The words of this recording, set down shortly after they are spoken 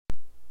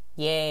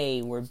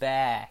Yay, we're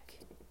back.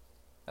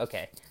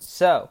 Okay,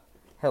 so,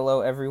 hello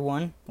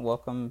everyone.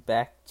 Welcome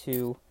back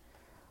to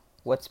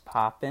What's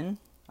Poppin',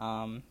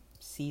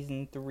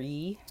 Season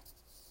 3.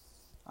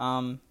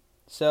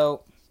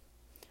 So,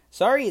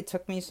 sorry it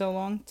took me so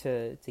long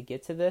to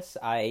get to this.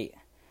 I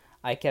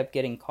kept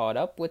getting caught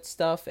up with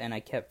stuff, and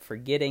I kept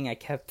forgetting.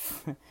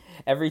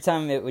 Every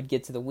time it would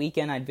get to the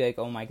weekend, I'd be like,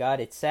 oh my god,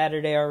 it's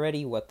Saturday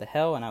already, what the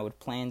hell? And I would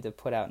plan to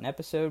put out an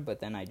episode,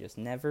 but then I just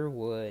never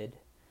would.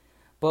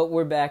 But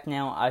we're back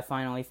now. I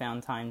finally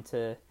found time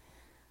to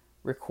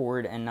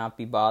record and not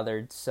be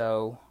bothered,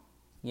 so,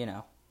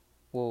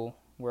 we're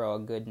all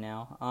good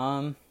now.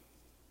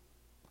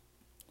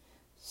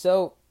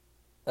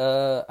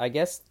 I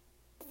guess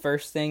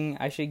first thing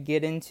I should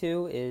get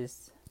into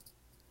is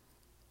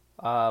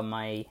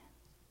my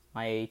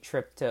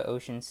trip to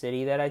Ocean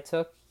City that I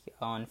took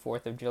on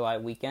 4th of July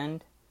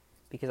weekend,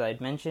 because I had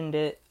mentioned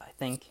it, I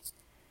think,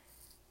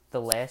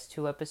 the last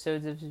two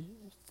episodes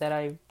that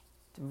I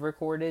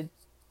recorded,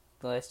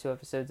 the last two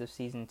episodes of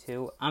Season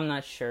 2. I'm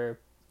not sure,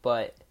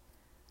 but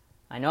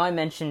I know I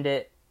mentioned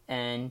it,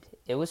 and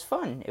it was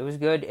fun. It was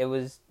good. It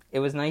was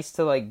nice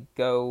to,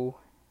 go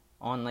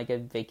on, a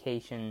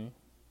vacation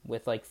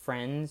with,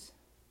 friends,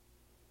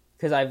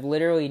 because I've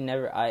literally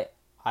never,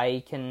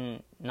 I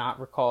can not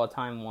recall a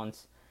time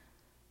once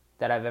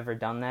that I've ever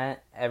done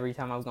that. Every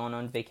time I've gone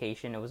on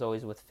vacation, it was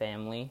always with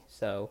family,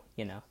 so,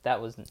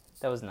 that was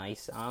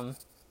nice.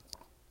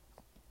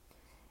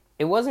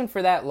 It wasn't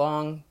for that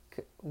long.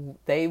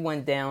 They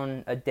went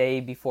down a day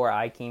before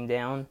I came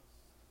down.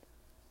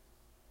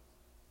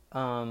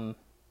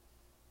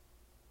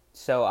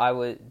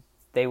 So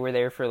they were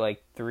there for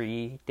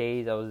 3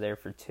 days. I was there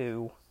for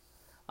 2.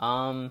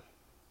 But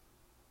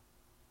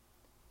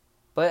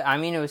I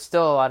mean, it was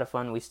still a lot of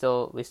fun. We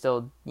still,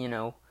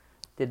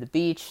 did the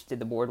beach, did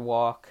the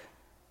boardwalk.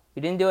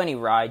 We didn't do any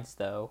rides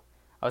though.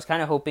 I was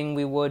kind of hoping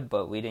we would,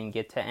 but we didn't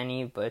get to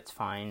any, but it's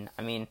fine.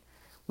 I mean,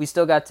 we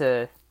still got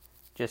to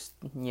just,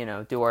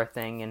 do our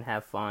thing and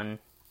have fun.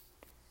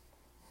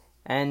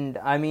 And,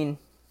 I mean,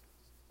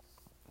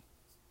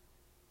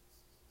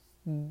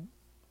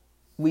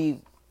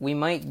 we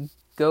might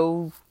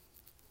go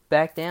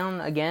back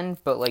down again,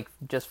 but,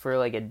 just for,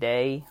 a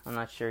day. I'm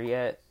not sure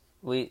yet.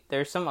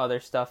 There's some other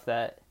stuff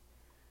that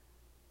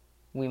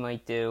we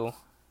might do.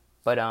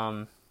 But,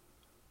 I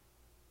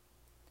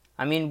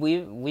mean,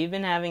 we've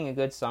been having a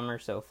good summer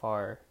so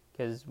far,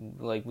 because,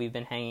 we've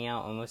been hanging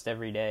out almost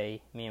every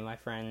day, me and my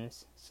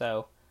friends,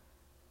 so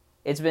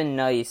it's been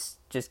nice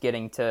just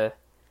getting to,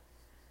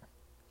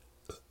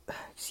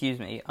 excuse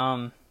me,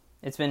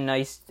 it's been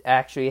nice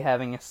actually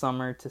having a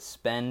summer to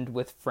spend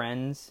with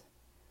friends,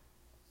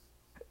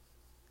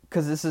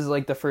 because this is,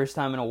 the first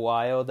time in a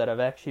while that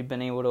I've actually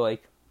been able to,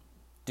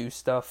 do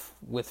stuff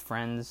with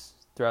friends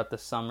throughout the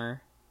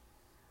summer.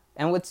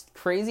 And what's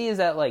crazy is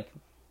that,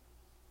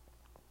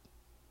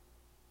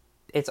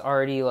 it's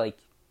already,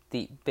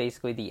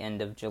 basically the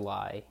end of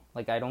July.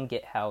 I don't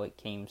get how it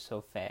came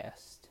so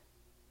fast.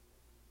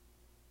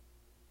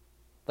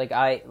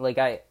 I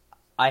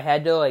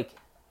had to,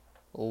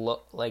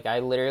 look, I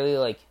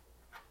literally,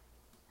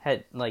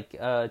 had,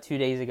 2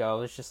 days ago, I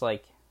was just,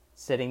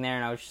 sitting there,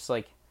 and I was just,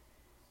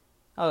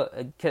 oh,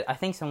 cause I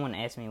think someone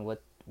asked me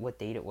what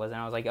date it was, and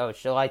I was like, oh,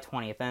 it's July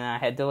 20th, and I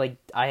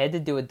had to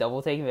do a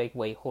double take and be like,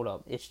 wait, hold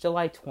up, it's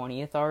July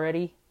 20th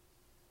already?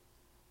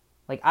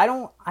 I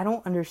don't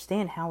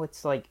understand how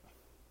it's,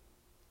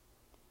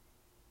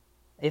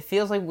 it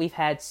feels like we've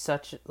had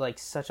such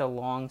a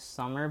long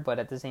summer, but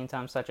at the same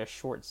time, such a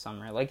short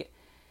summer.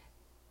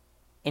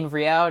 In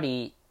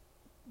reality,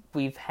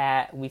 we've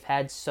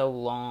had so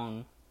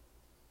long,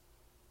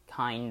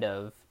 kind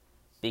of,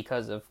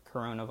 because of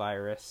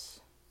coronavirus,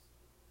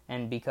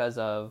 and because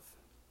of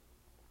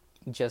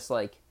just,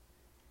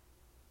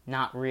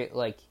 not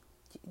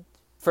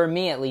for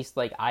me at least,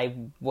 I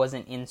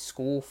wasn't in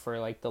school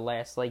for, the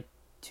last,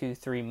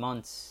 2-3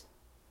 months.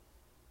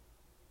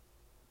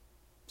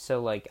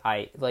 So,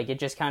 it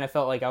just kind of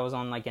felt like I was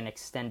on, an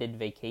extended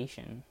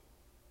vacation.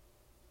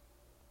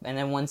 And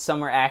then when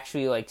summer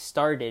actually,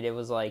 started, it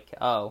was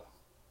oh,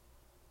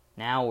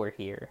 now we're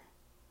here.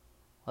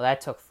 Well, that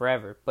took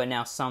forever, but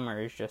now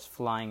summer is just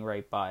flying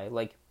right by.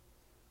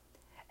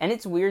 And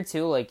it's weird,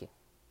 too,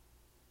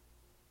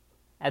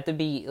 at the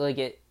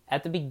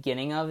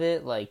beginning of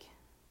it,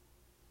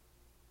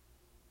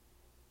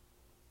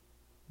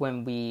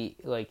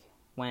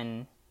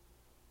 when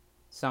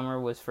summer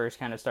was first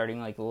kind of starting,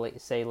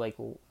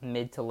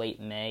 mid to late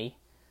May,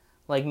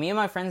 me and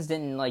my friends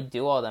didn't,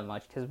 do all that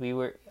much, because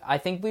I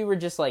think we were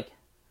just,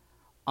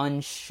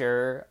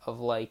 unsure of,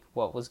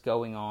 what was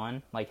going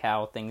on,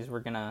 how things were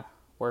gonna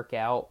work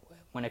out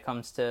when it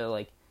comes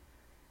to,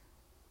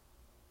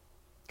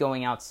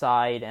 going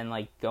outside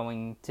and,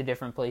 going to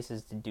different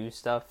places to do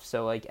stuff.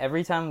 So,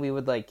 every time we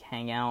would,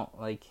 hang out,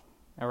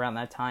 around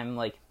that time,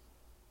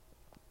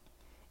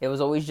 it was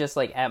always just,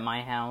 at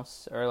my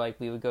house, or,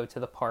 we would go to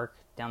the park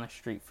down the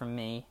street from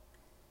me,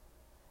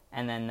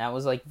 and then that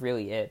was,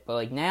 really it.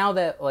 But, now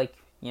that,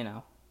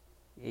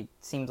 it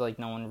seems like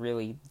no one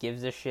really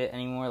gives a shit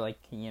anymore. Like,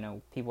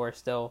 people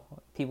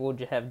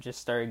have just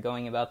started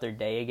going about their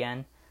day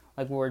again.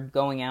 Like, we're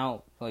going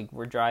out, like,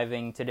 we're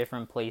driving to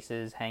different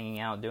places, hanging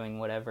out, doing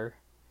whatever.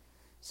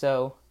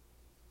 So,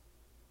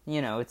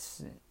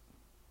 it's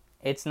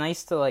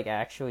nice to, like,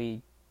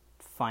 actually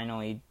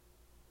finally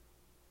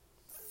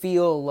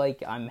feel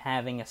like I'm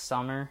having a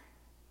summer,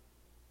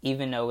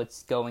 even though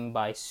it's going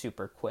by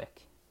super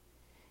quick.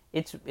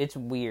 It's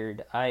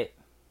weird.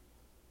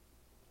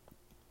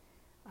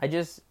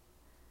 It's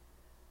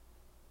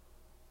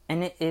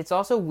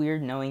also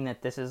weird knowing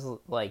that this is,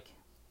 like,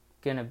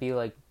 gonna be,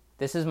 like,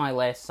 this is my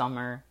last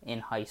summer in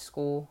high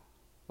school.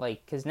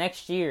 Like, because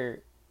next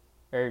year,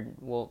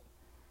 come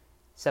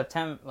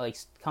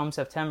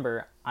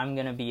September, I'm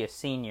gonna be a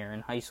senior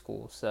in high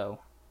school, so.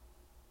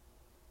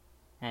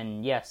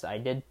 And yes, I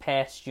did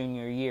pass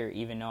junior year,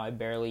 even though I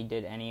barely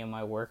did any of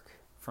my work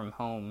from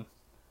home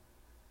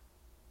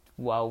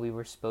while we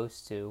were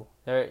supposed to.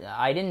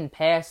 I didn't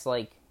pass,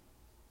 like,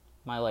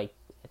 my, like,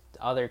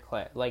 other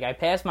class. Like, I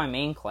passed my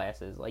main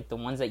classes, like, the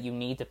ones that you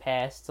need to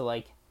pass to,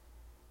 like,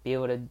 be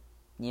able to,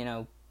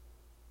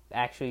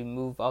 actually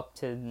move up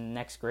to the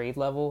next grade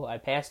level. I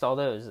passed all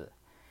those.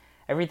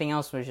 Everything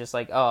else was just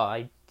like, oh,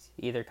 I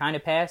either kind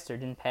of passed or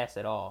didn't pass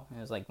at all. It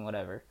was like,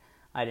 whatever.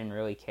 I didn't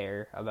really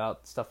care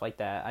about stuff like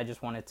that. I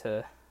just wanted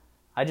to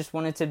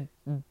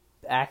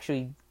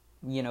actually,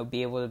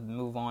 be able to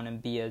move on and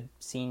be a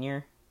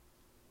senior.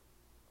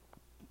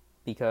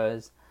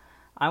 Because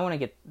I want to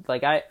get,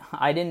 like, I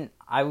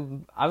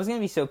was going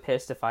to be so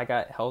pissed if I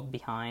got held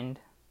behind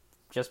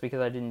just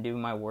because I didn't do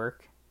my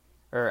work.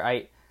 Or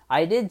I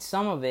did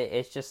some of it,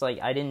 it's just, like,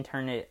 I didn't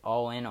turn it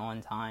all in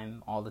on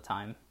time all the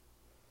time.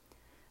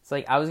 It's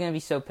like, I was going to be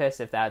so pissed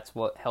if that's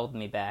what held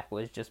me back,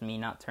 was just me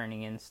not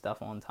turning in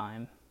stuff on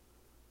time.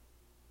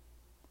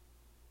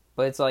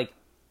 But it's like,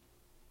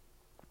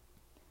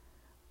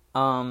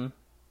 I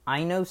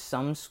know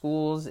some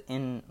schools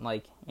in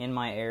my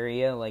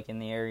area, like in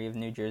the area of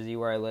New Jersey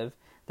where I live,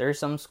 there are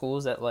some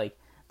schools that, like,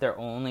 they're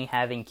only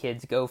having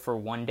kids go for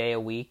 1 day a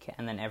week,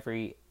 and then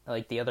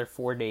the other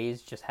 4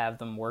 days just have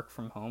them work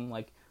from home.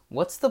 Like,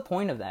 what's the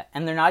point of that?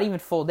 And they're not even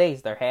full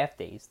days, they're half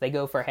days. They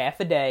go for half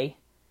a day,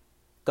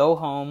 go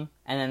home,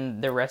 and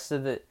then the rest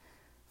of the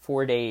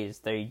 4 days,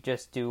 they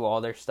just do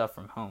all their stuff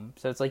from home.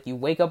 So it's like, you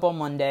wake up on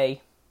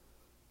Monday,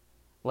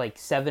 like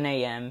 7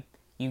 a.m.,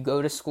 you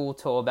go to school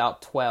till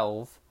about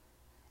 12,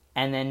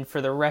 and then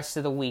for the rest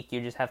of the week,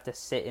 you just have to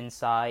sit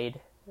inside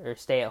or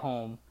stay at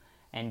home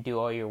and do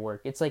all your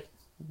work. It's like,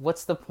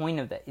 what's the point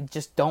of that?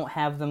 Just don't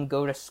have them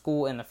go to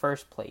school in the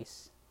first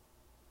place.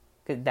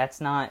 'Cause that's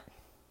not...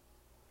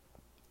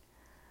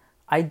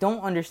 I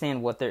don't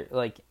understand what they're,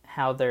 like,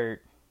 how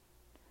they're...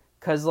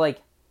 Because,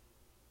 like,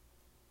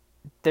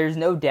 there's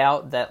no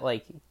doubt that,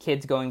 like,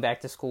 kids going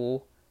back to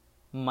school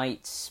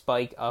might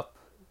spike up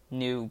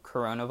new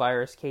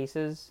coronavirus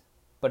cases,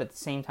 but at the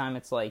same time,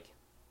 it's like,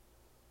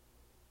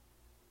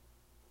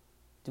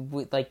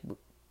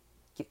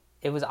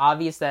 it was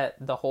obvious that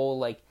the whole,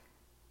 like,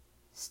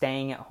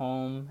 staying at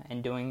home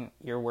and doing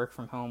your work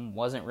from home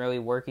wasn't really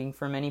working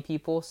for many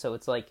people, so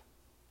it's like,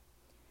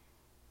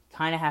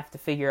 kind of have to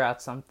figure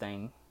out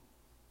something.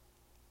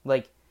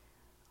 Like,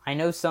 I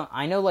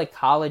know like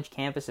college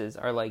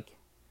campuses are, like,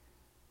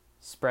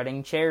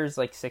 spreading chairs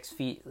like 6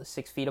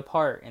 feet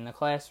apart in the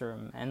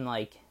classroom and,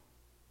 like,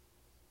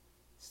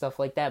 stuff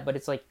like that. But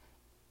it's like,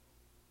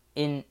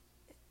 in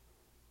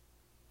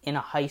a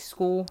high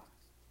school,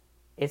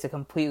 it's a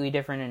completely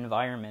different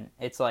environment.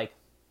 It's like,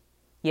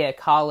 yeah,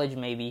 college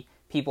maybe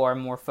people are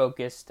more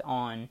focused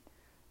on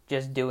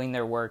just doing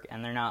their work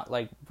and they're not,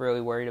 like, really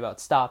worried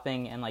about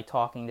stopping and, like,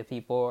 talking to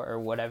people or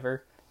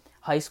whatever.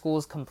 High school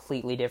is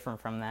completely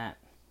different from that.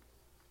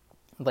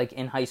 Like,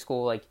 in high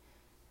school, like,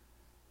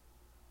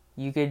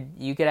 you could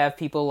have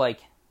people,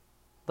 like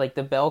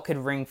the bell could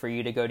ring for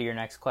you to go to your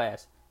next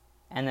class,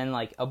 and then,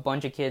 like, a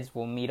bunch of kids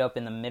will meet up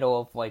in the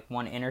middle of, like,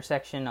 one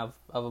intersection of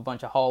a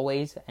bunch of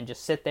hallways and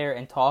just sit there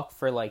and talk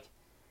for, like,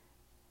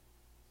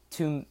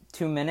 two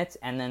minutes,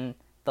 and then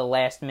the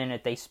last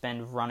minute they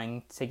spend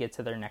running to get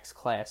to their next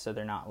class so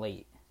they're not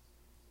late.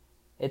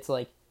 It's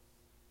like,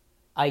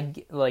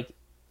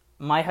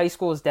 my high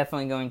school is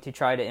definitely going to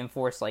try to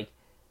enforce, like,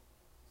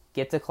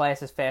 get to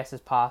class as fast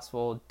as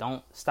possible,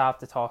 don't stop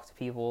to talk to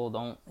people,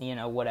 don't,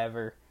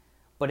 whatever.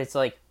 But it's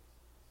like,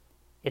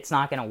 it's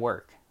not going to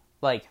work.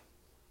 Like,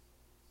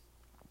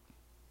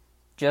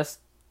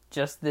 just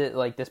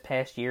this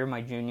past year,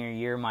 my junior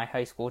year, my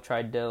high school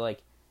tried to,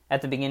 like,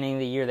 at the beginning of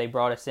the year, they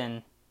brought us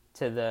in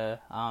to the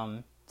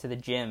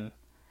gym,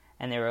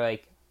 and they were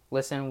like,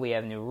 listen, we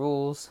have new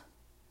rules.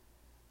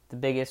 The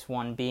biggest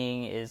one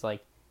being is,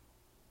 like,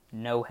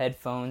 no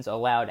headphones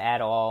allowed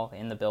at all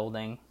in the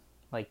building.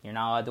 Like, you're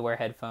not allowed to wear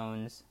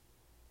headphones,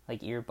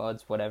 like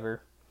earbuds,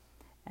 whatever.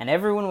 And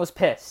everyone was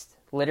pissed.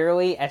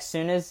 Literally, as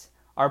soon as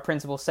our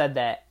principal said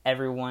that,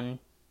 everyone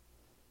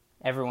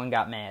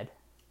got mad.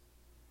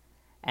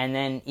 And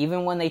then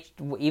even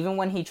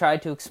when he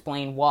tried to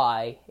explain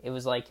why, it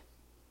was like,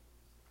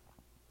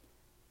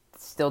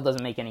 it still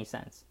doesn't make any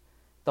sense.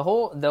 the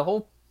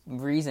whole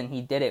reason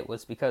he did it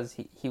was because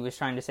he was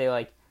trying to say,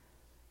 like,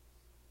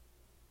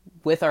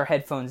 with our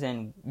headphones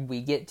in,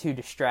 we get too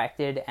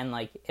distracted, and,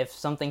 like, if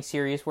something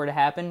serious were to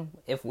happen,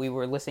 if we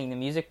were listening to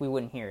music, we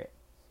wouldn't hear it.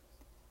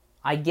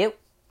 I get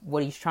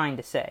what he's trying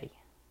to say.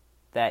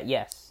 That,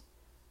 yes,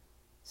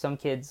 some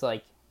kids,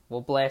 like,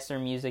 will blast their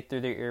music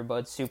through their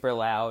earbuds super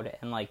loud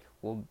and, like,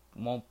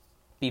 won't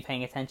be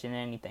paying attention to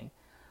anything.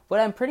 But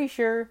I'm pretty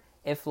sure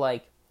if,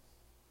 like,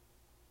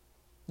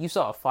 you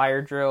saw a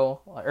fire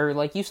drill, or,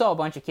 like, you saw a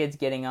bunch of kids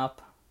getting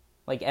up,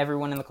 like,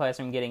 everyone in the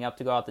classroom getting up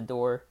to go out the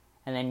door,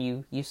 and then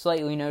you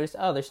slightly notice,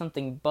 oh, there's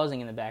something buzzing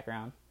in the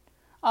background.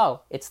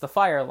 Oh, it's the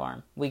fire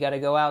alarm. We gotta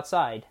go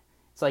outside.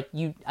 It's like,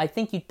 I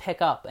think you'd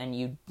pick up and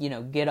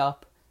you'd, get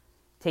up,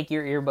 take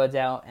your earbuds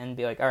out, and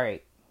be like, all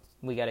right,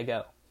 we gotta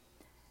go.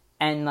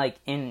 And, like,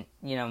 in,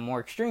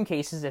 more extreme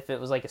cases, if it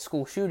was, like, a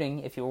school shooting,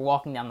 if you were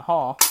walking down the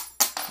hall,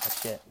 oh,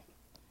 shit.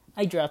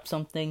 I dropped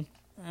something.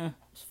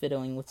 Just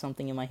fiddling with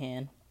something in my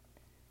hand.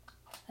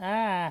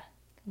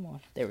 Come on.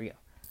 There we go.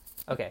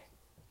 Okay.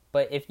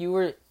 But if you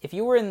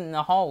were in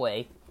the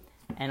hallway,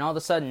 and all of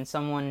a sudden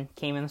someone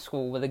came in the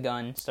school with a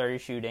gun,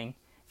 started shooting,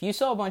 if you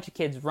saw a bunch of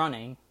kids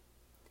running,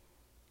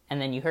 and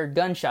then you heard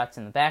gunshots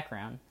in the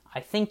background,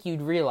 I think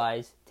you'd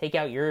realize, take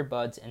out your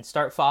earbuds and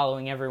start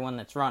following everyone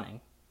that's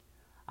running.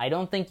 I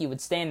don't think you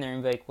would stand there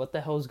and be like, what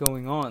the hell's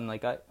going on?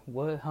 Like,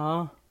 what,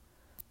 huh?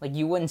 Like,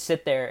 you wouldn't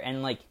sit there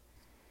and, like,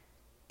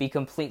 be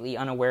completely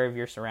unaware of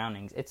your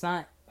surroundings. It's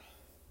not...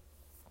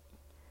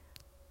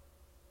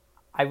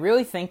 I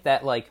really think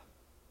that, like,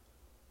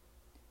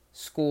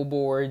 school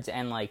boards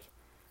and, like,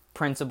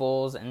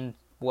 principals and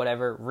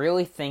whatever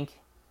really think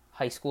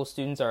high school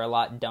students are a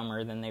lot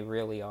dumber than they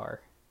really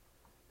are.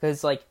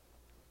 Because, like,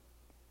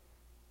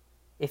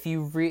 if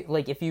you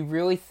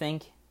really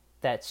think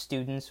that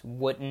students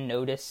wouldn't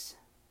notice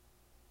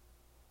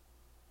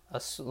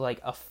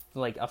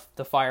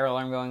the fire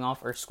alarm going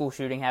off or school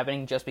shooting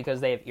happening just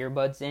because they have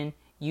earbuds in,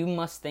 you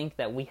must think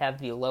that we have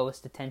the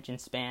lowest attention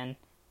span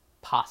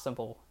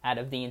possible out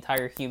of the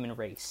entire human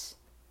race.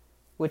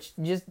 Which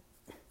just,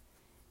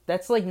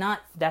 that's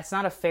not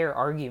a fair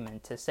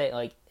argument to say.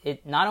 Like,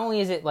 it not only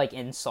is it, like,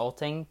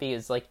 insulting,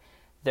 because, like,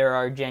 there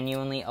are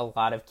genuinely a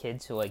lot of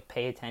kids who, like,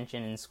 pay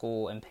attention in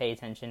school and pay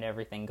attention to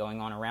everything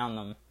going on around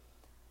them.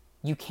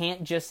 You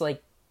can't just,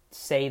 like,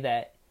 say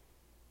that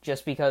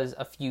just because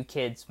a few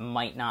kids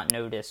might not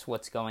notice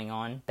what's going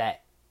on,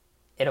 that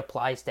it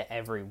applies to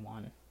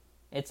everyone.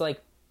 It's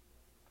like,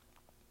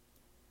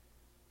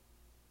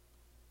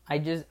 I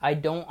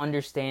don't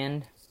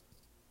understand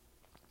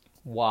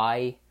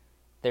why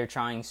they're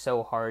trying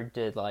so hard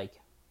to, like,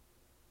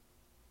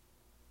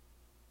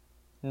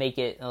 make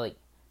it, like,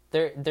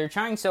 they're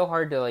trying so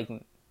hard to, like,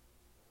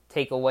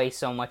 take away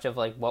so much of,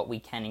 like, what we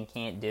can and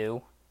can't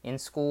do in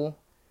school.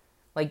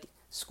 Like,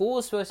 school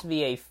is supposed to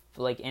be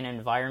an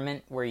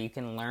environment where you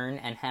can learn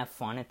and have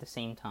fun at the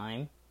same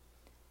time.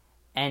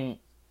 And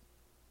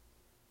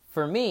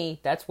for me,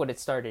 that's what it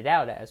started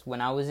out as.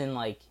 When I was in,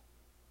 like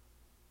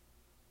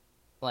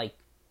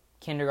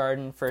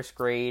kindergarten, first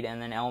grade,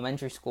 and then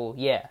elementary school,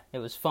 yeah, it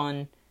was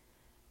fun.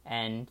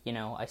 And,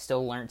 I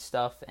still learned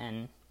stuff,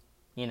 and,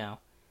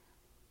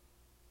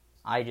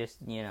 I just,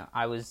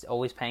 I was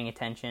always paying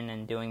attention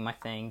and doing my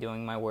thing,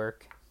 doing my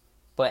work.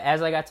 But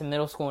as I got to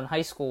middle school and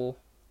high school,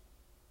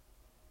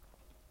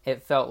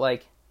 it felt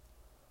like,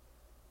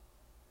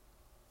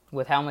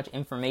 with how much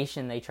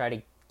information they try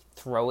to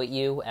throw at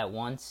you at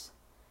once,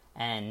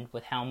 and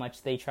with how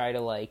much they try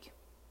to, like,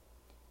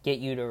 get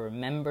you to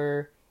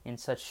remember in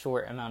such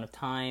short amount of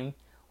time,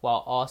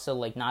 while also,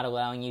 like, not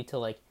allowing you to,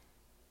 like,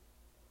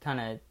 kind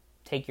of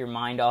take your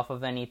mind off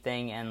of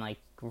anything and, like,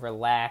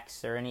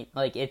 relax or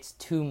like, it's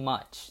too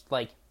much.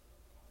 Like,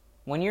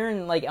 when you're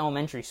in, like,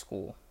 elementary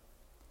school,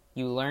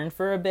 you learn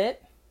for a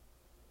bit,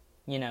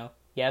 you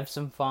have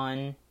some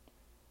fun,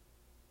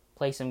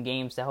 play some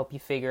games to help you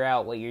figure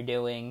out what you're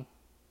doing,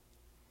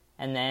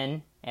 and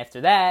then after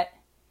that,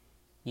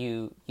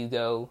 you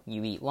go,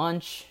 you eat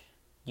lunch,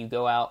 you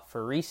go out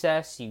for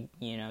recess, you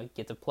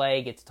get to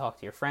play, get to talk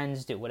to your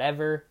friends, do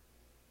whatever,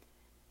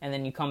 and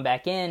then you come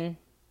back in,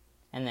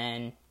 and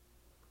then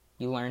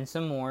you learn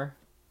some more,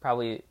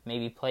 probably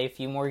maybe play a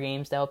few more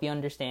games to help you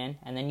understand,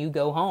 and then you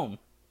go home.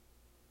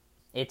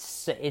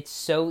 It's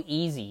so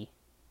easy.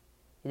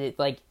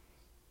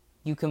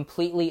 You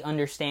completely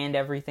understand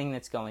everything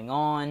that's going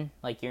on.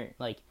 Like, you're,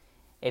 like,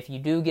 if you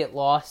do get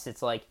lost,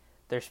 it's like,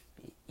 there's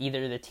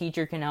either the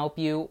teacher can help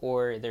you,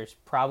 or there's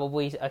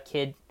probably a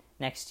kid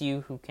next to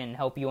you who can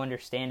help you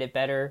understand it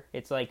better.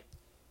 It's like,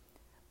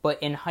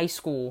 but in high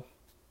school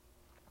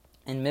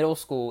and middle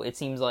school, it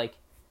seems like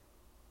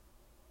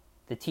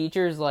the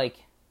teachers,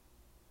 like,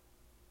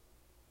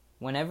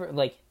 whenever,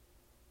 like,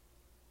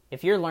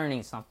 if you're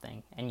learning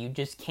something and you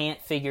just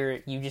can't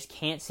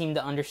seem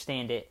to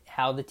understand it,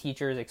 how the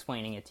teacher is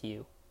explaining it to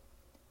you,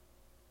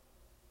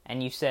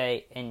 and you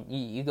say, and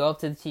you go up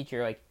to the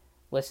teacher, like,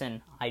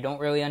 listen, I don't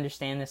really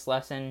understand this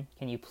lesson.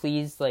 Can you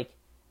please, like,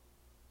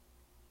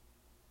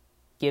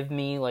 give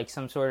me, like,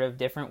 some sort of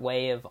different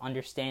way of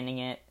understanding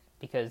it?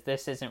 because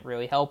this isn't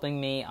really helping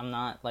me. I'm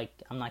not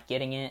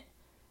getting it.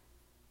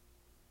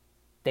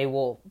 They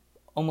will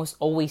almost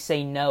always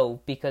say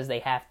no because they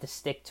have to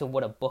stick to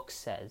what a book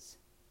says.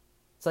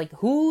 It's like,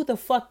 who the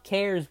fuck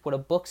cares what a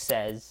book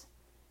says?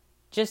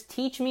 Just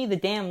teach me the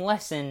damn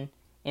lesson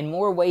in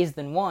more ways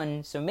than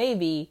one, so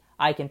maybe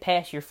I can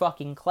pass your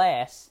fucking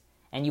class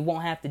and you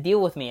won't have to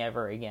deal with me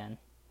ever again.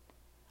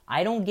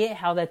 I don't get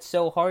how that's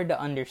so hard to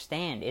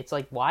understand. It's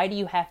like, why do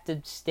you have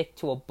to stick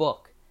to a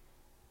book?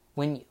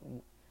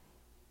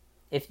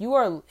 If you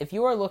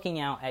are looking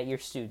out at your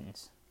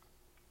students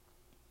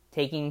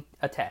taking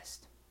a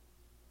test,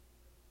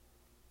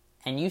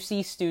 and you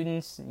see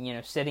students,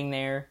 sitting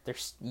there,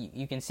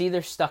 you can see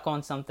they're stuck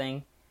on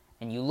something,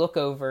 and you look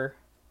over,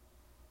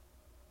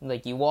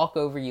 like you walk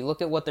over, you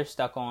look at what they're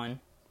stuck on,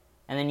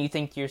 and then you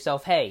think to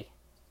yourself, hey,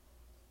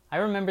 I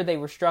remember they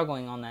were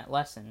struggling on that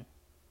lesson,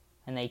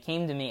 and they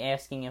came to me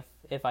asking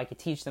if I could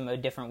teach them a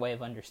different way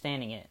of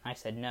understanding it. I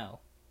said no.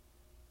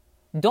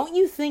 Don't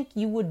you think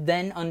you would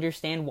then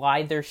understand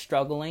why they're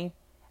struggling,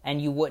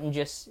 and you wouldn't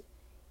just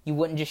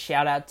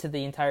shout out to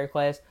the entire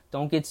class,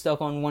 don't get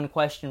stuck on one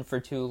question for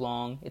too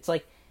long? It's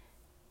like,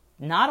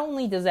 not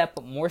only does that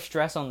put more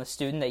stress on the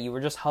student that you were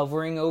just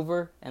hovering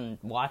over and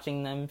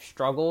watching them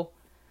struggle,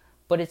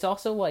 but it's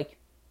also like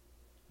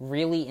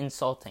really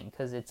insulting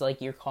because it's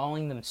like you're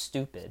calling them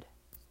stupid.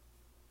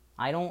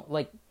 I don't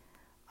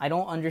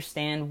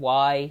understand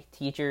why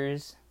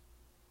teachers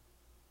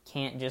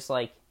can't just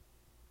like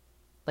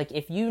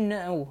if you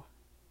know,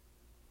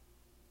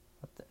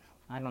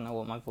 I don't know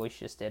what my voice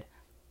just did.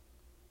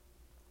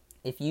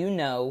 If you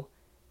know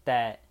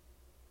that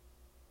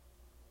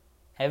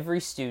every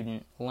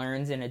student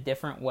learns in a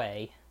different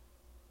way,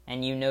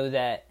 and you know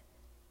that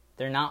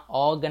they're not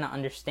all going to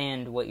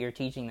understand what you're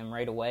teaching them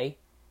right away,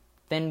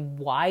 then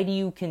why do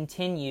you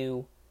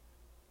continue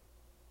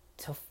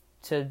to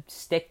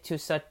stick to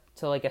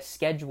a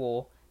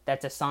schedule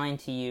that's assigned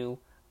to you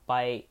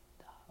by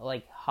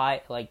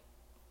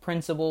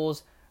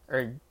principals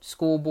or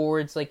school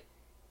boards? Like,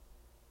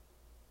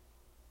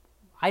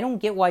 I don't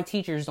get why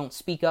teachers don't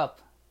speak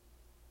up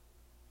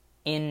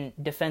in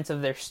defense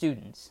of their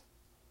students.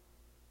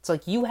 It's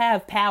like, you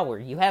have power.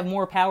 You have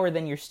more power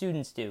than your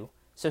students do.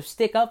 So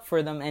stick up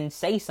for them and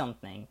say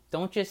something.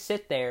 Don't just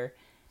sit there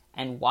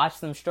and watch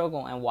them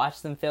struggle and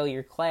watch them fail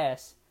your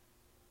class.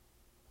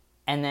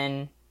 And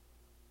then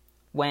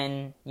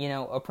when,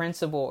 a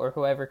principal or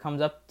whoever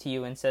comes up to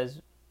you and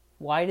says,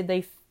 why did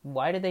they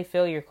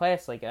fail your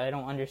class? Like, I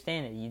don't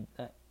understand it. And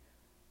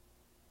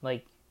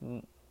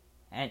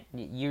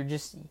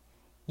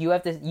you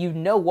have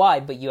to, why,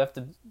 but you have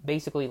to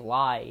basically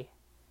lie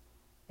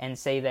and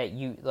say that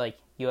you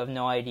have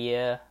no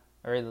idea,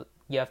 or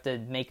you have to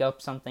make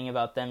up something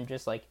about them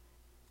just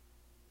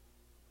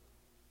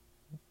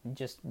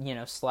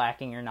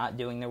slacking or not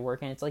doing their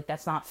work. And it's like,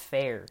 that's not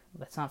fair.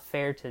 That's not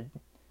fair to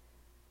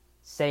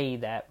say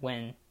that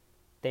when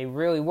they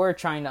really were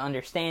trying to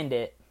understand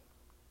it,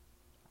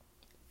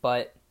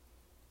 but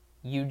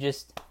you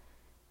just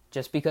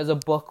because a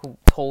book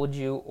told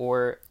you,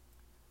 or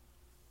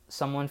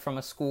someone from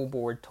a school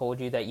board told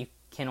you that you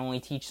can only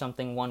teach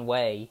something one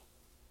way,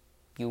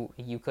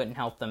 you couldn't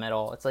help them at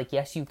all. It's like,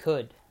 yes, you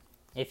could.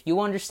 If you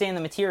understand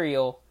the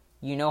material,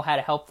 you know how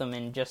to help them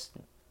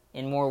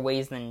in more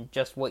ways than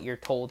just what you're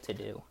told to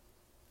do.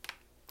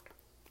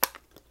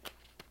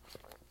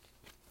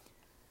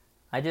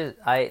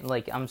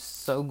 I'm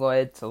so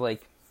glad to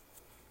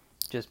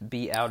just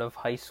be out of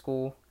high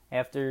school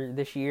after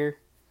this year,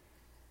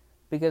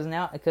 because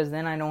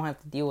then I don't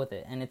have to deal with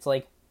it. And it's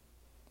like,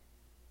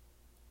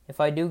 if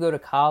I do go to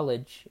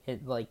college,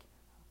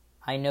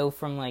 I know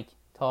from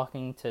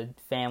talking to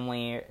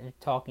family or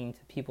talking to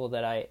people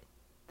that I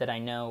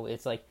know,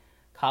 it's like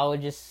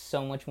college is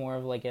so much more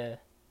of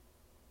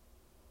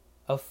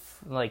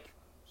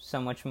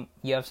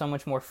you have so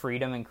much more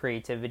freedom and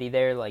creativity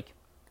there. Like,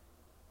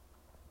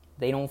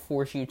 they don't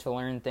force you to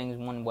learn things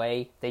one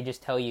way. They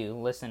just tell you,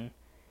 listen,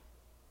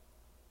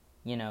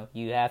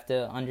 you have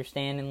to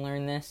understand and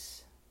learn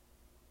this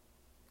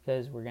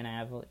because we're going to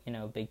have,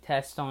 a big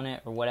test on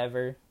it or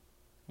whatever,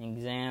 an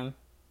exam.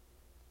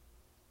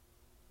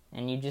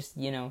 And you just,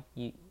 you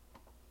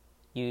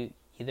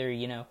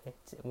either,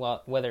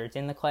 whether it's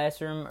in the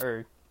classroom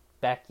or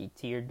back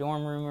to your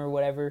dorm room or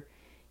whatever,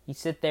 you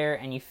sit there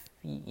and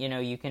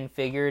you can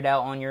figure it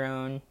out on your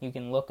own. You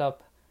can look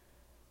up,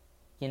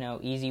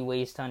 easy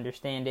ways to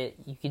understand it.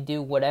 You can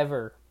do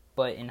whatever,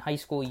 but in high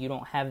school, you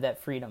don't have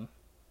that freedom.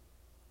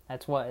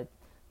 That's what,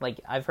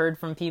 I've heard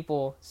from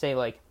people say,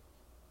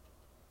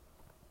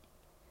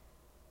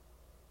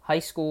 high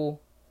school,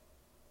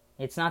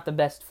 it's not the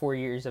best 4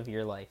 years of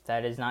your life.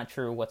 That is not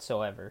true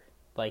whatsoever.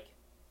 I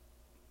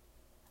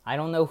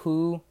don't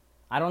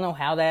know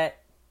how that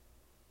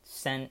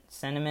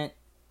sentiment,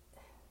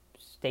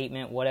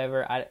 statement,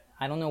 whatever,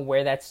 I don't know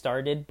where that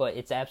started, but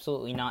it's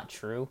absolutely not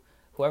true.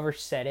 Whoever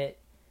said it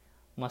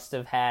must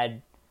have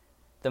had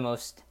the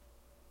most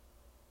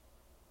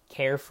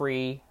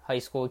carefree high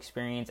school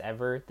experience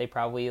ever. They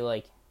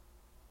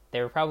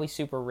were probably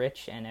super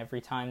rich, and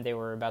every time they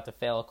were about to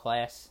fail a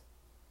class,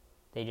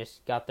 They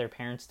just got their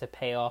parents to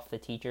pay off the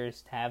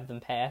teachers to have them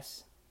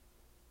pass.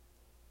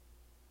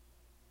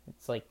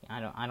 It's like, I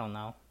don't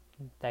know.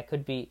 That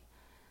could be,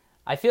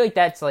 I feel like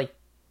that's like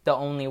the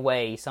only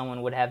way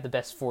someone would have the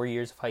best 4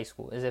 years of high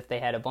school, is if they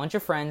had a bunch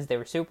of friends, they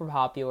were super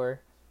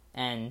popular,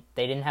 and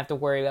they didn't have to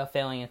worry about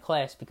failing a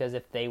class, because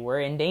if they were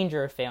in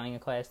danger of failing a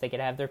class, they could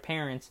have their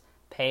parents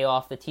pay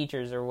off the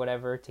teachers or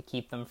whatever to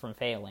keep them from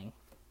failing.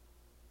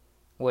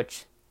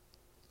 Which,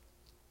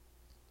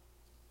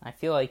 I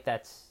feel like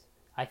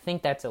I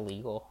think that's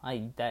illegal.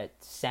 That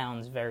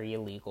sounds very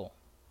illegal.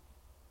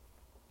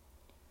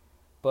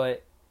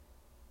 But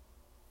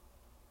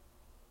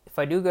if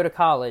I do go to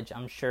college,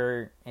 I'm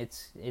sure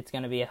it's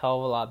going to be a hell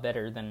of a lot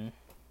better than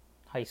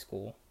high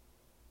school.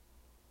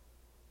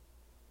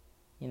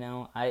 You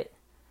know,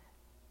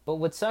 but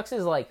what sucks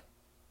is, like,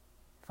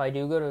 if I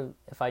do go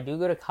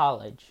to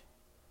college,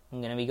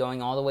 I'm going to be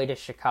going all the way to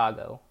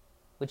Chicago,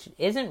 which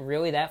isn't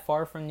really that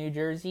far from New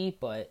Jersey,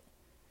 but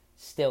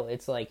still,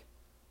 it's like,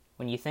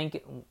 when you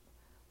think,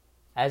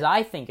 as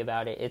I think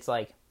about it, it's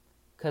like,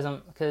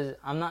 because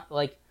I'm not,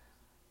 like,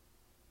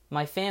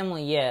 my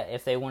family, yeah,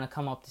 if they want to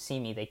come up to see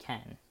me, they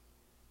can.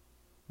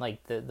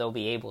 Like, they'll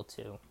be able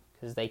to,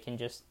 because they can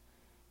just,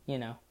 you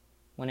know,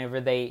 whenever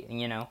they,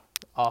 you know,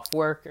 off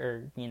work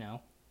or, you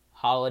know,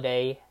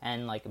 holiday,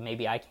 and, like,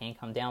 maybe I can't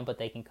come down, but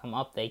they can come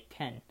up, they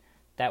can.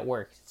 That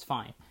works, it's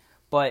fine.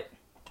 But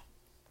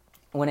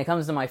when it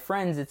comes to my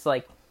friends, it's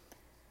like,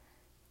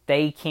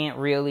 they can't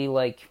really,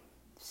 like,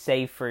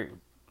 say for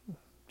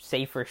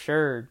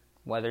sure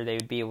whether they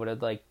would be able to,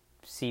 like,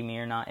 see me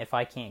or not if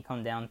I can't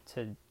come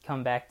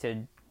back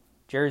to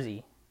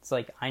Jersey. It's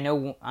like, I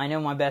know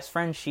my best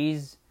friend,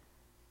 she's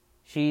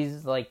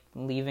like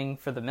leaving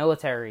for the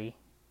military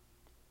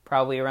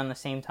probably around the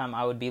same time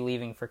I would be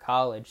leaving for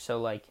college, so,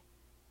 like,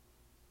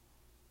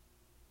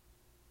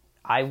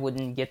 I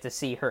wouldn't get to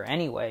see her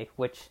anyway,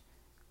 which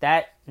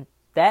that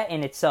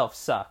in itself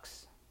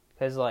sucks,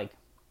 because, like,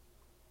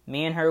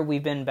 me and her,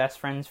 we've been best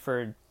friends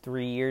for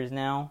 3 years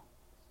now,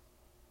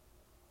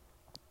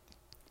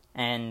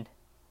 and,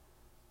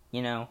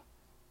 you know,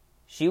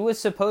 she was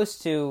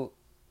supposed to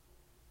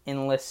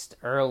enlist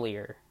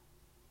earlier,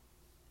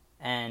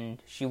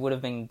 and she would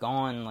have been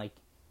gone, like,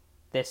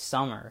 this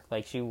summer.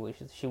 Like, she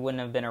wouldn't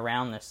have been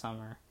around this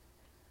summer.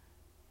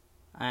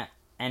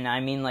 And I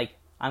mean, like,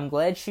 I'm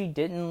glad she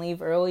didn't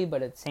leave early,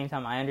 but at the same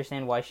time, I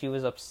understand why she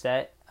was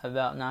upset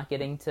about not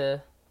getting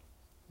to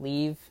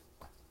leave,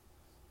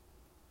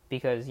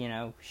 because, you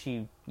know,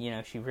 she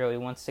really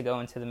wants to go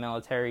into the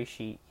military.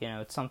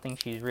 It's something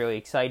she's really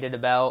excited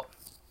about.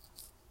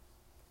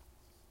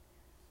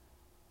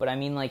 But I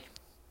mean, like,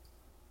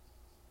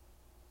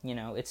 you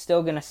know, it's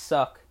still gonna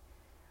suck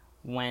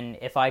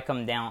if I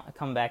come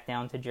back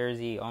down to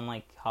Jersey on,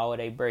 like,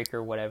 holiday break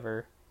or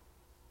whatever.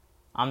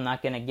 I'm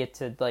not gonna get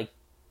to, like,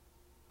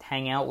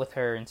 hang out with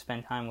her and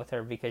spend time with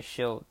her, because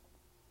she'll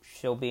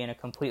be in a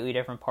completely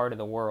different part of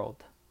the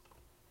world.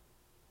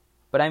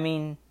 But I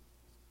mean,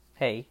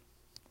 hey,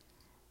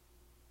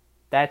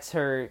 that's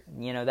her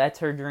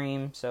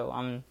dream,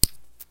 so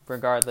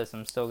regardless,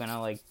 I'm still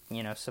gonna, like,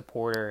 you know,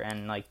 support her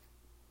and, like,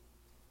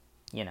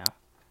 you know,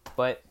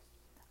 but,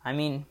 I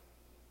mean,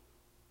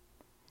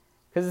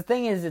 because the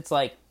thing is, it's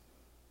like,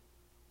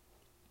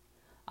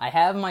 I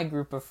have my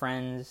group of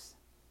friends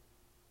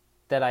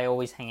that I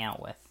always hang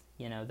out with,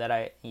 you know, that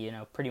I, you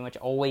know, pretty much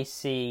always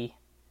see.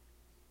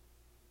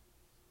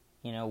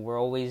 You know, we're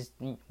always,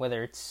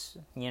 whether it's,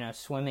 you know,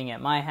 swimming at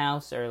my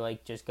house or,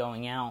 like, just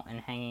going out and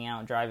hanging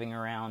out, driving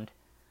around,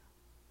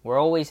 we're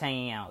always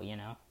hanging out, you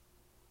know.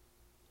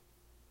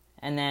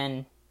 And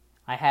then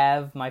I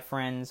have my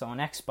friends on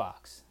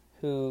Xbox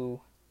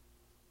who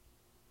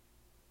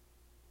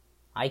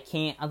I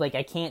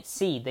can't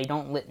see.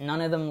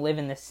 None of them live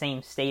in the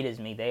same state as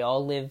me. They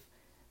all live,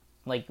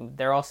 like,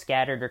 they're all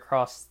scattered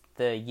across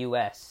the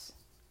U.S.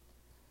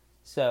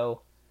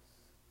 So,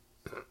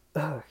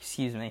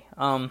 excuse me.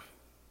 I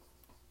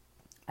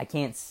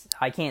can't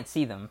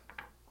see them.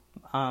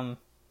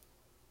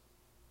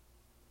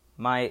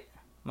 My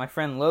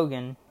friend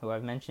Logan, who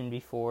I've mentioned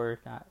before,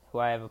 who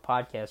I have a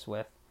podcast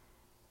with,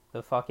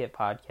 the Fuck It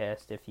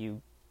podcast, if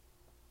you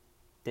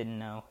didn't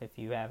know, if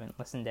you haven't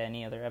listened to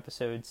any other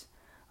episodes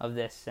of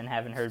this and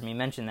haven't heard me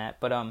mention that,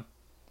 but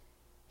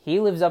he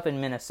lives up in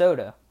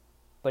Minnesota,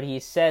 but he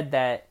said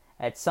that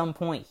at some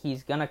point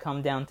he's gonna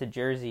come down to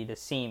Jersey to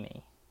see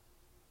me.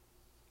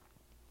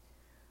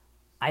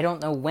 I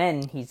don't know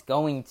when he's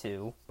going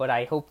to, but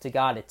I hope to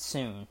God it's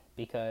soon,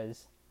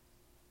 because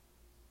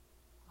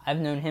I've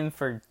known him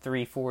for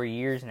 3-4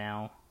 years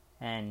now,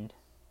 and,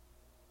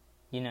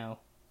 you know,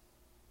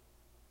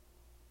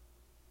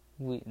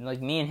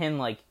 me and him,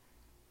 like,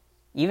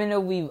 even though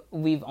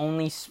we've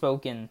only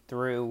spoken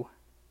through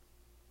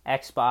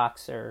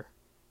Xbox or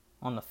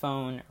on the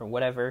phone or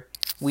whatever,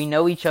 we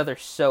know each other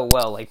so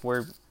well. Like,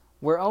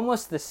 we're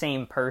almost the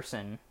same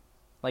person.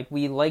 Like,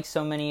 we like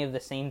so many of the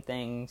same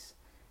things.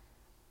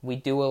 We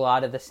do a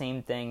lot of the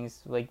same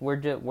things. Like,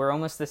 we're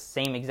almost the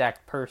same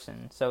exact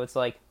person. So it's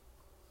like,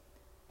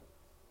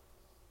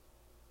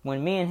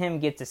 when me and him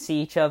get to see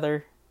each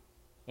other,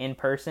 in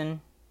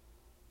person,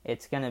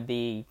 it's going to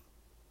be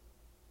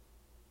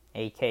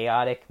a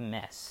chaotic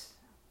mess.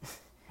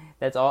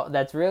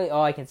 That's really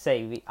all I can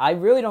say. I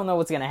really don't know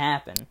what's going to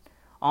happen.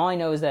 All I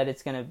know is that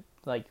it's going to,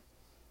 like,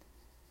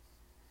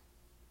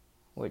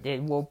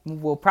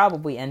 we'll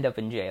probably end up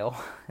in jail.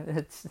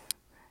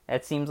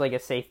 That seems like a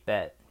safe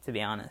bet, to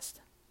be honest.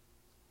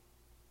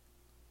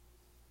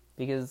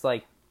 Because,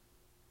 like,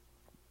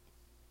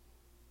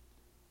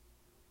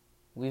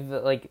 we've,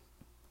 like,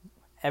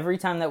 every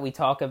time that we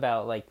talk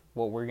about, like,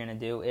 what we're gonna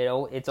do,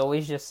 it's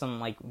always just some,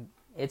 like,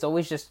 it's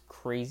always just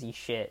crazy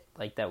shit,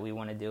 like, that we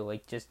want to do.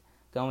 Like, just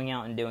going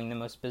out and doing the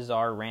most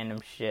bizarre, random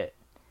shit.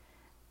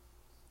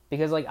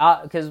 Because, like,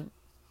 because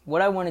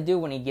what I want to do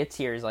when he gets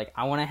here is, like,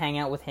 I want to hang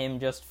out with him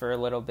just for a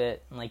little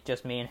bit, like,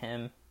 just me and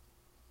him.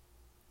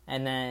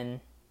 And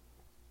then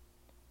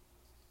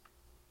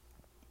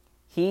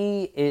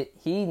he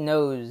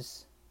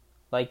knows,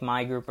 like,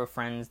 my group of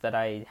friends that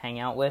I hang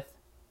out with.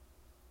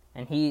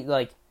 And he,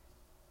 like,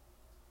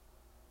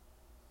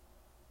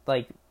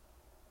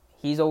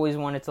 he's always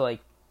wanted to,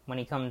 like, when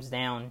he comes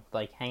down,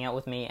 like, hang out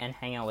with me and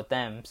hang out with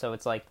them. So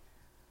it's, like,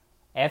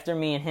 after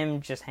me and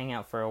him just hang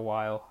out for a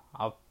while,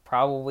 I'll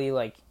probably,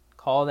 like,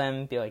 call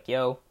them, be like,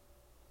 yo,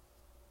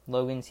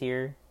 Logan's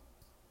here.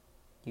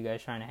 You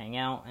guys trying to hang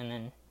out? And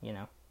then, you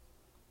know,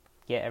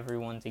 get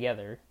everyone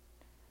together.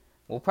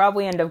 We'll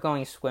probably end up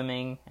going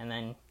swimming and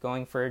then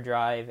going for a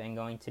drive and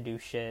going to do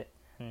shit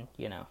and,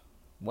 you know,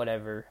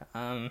 whatever.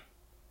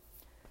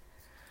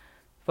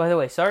 By the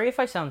way, sorry if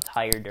I sound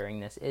tired during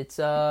this. It's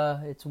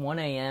 1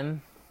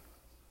 a.m.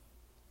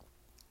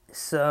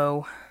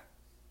 So,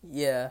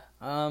 yeah.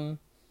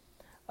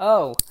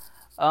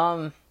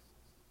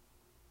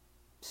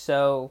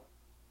 So,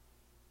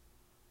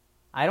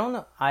 I don't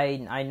know.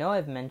 I know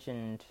I've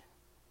mentioned.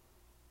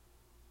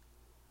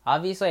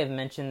 Obviously, I've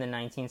mentioned the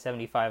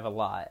 1975 a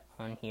lot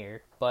on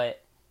here,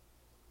 but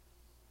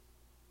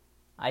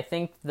I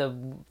think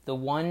the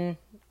one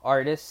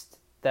artist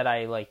that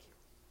I, like,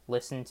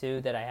 listen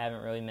to that I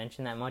haven't really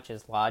mentioned that much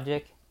is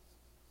Logic.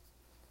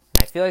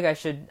 And I feel like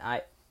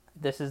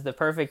this is the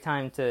perfect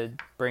time to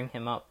bring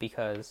him up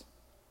because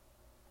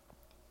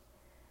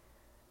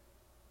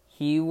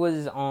he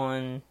was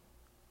on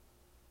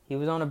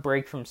a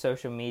break from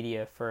social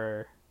media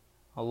for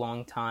a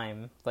long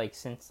time, like,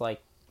 since,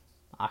 like,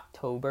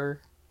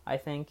 October, I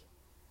think.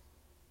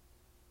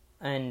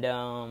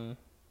 And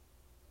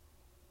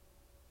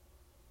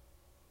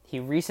he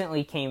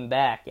recently came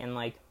back, and,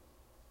 like,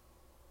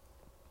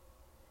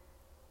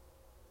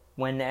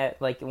 when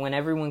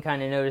everyone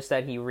kind of noticed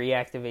that he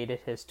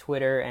reactivated his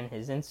Twitter and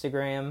his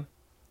Instagram,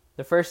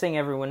 the first thing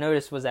everyone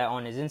noticed was that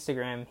on his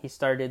Instagram he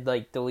started,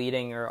 like,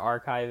 deleting or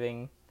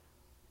archiving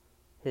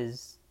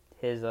his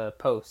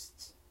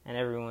posts, and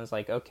everyone was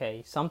like,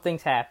 okay,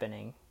 something's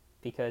happening,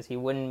 because he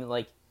wouldn't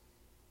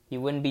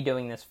be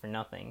doing this for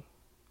nothing.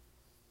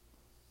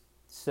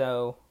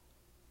 So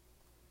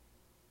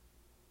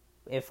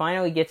it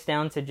finally gets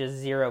down to just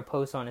 0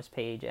 posts on his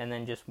page, and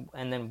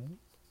then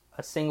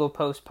a single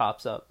post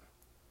pops up,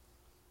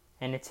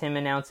 and it's him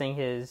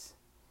announcing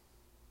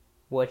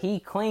what he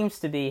claims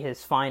to be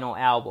his final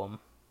album,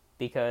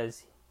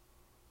 because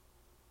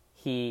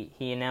he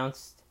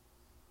announced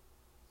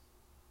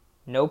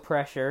No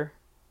Pressure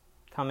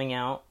coming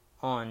out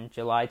on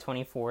July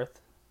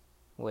 24th,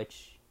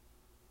 which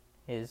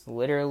is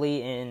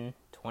literally in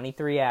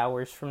 23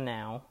 hours from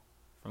now,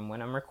 from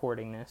when I'm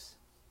recording this.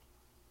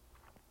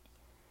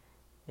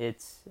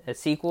 It's a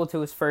sequel to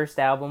his first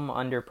album,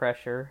 Under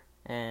Pressure,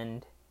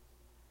 and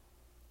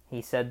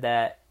he said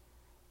that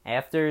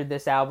after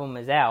this album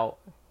is out,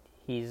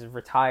 he's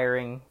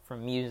retiring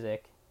from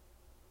music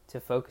to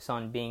focus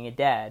on being a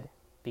dad,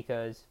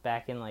 because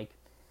back in, like,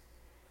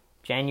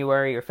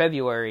 January or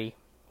February,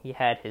 he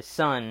had his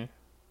son,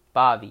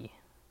 Bobby.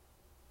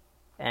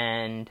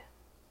 And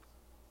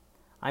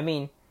I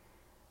mean,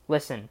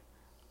 listen,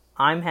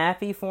 I'm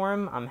happy for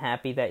him. I'm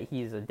happy that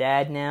he's a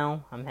dad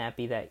now. I'm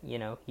happy that, you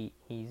know,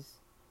 he's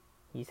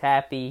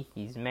happy,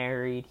 he's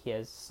married, he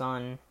has a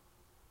son.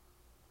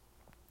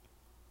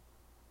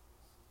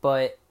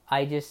 But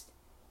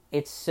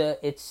it's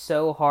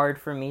so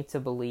hard for me to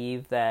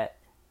believe that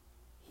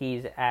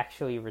he's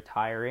actually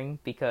retiring,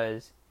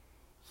 because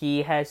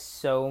he has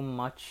so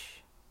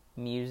much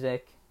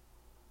music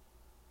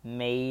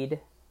made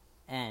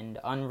and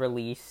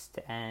unreleased,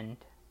 and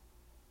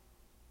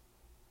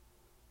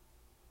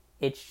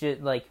it's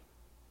just, like,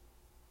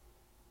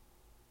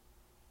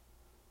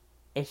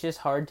 it's just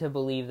hard to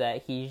believe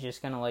that he's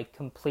just gonna, like,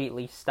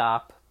 completely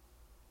stop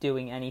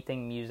doing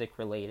anything music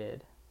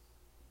related.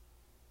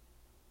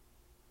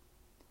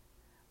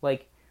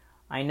 Like,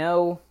 I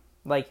know,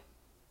 like,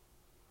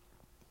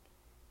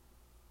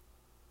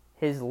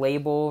 his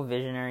label,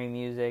 Visionary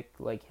Music,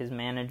 like, his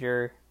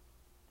manager,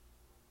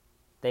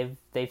 they've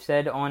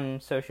said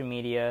on social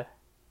media,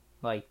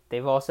 like,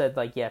 they've all said,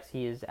 like, yes,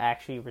 he is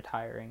actually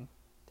retiring.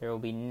 There will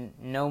be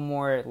no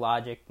more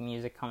Logic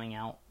music coming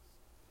out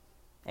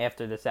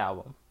after this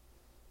album.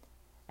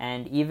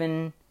 And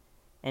even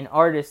an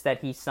artist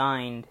that he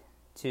signed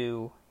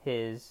to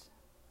his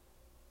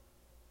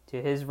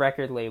to his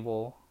record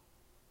label.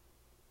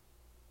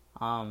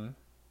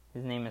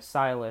 His name is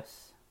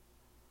Silas,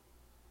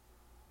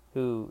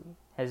 who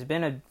has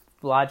been a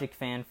Logic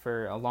fan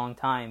for a long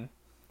time.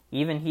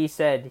 Even he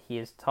said he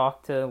has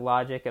talked to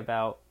Logic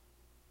about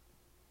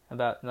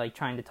like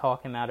trying to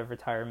talk him out of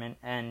retirement,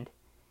 and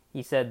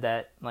he said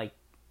that like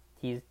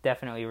he's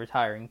definitely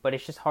retiring. But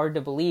it's just hard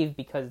to believe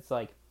because it's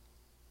like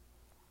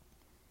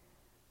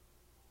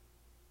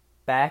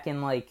back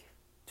in like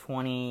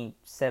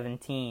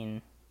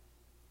 2017,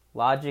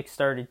 Logic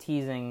started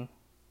teasing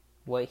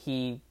what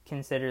he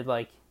considered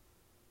like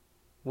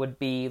would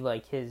be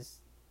like his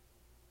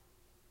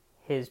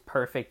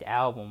perfect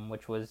album,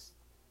 which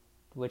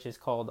is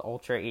called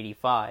Ultra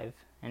 85,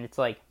 and it's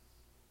like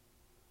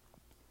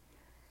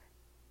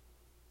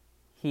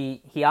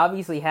he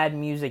obviously had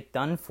music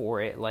done for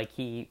it. Like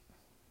he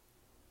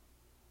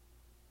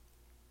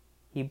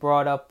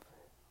brought up,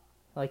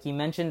 like he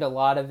mentioned a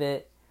lot of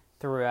it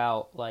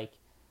throughout like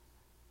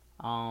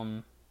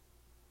kind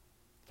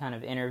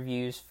of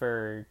interviews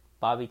for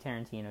Bobby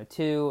Tarantino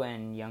 2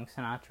 and Young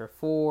Sinatra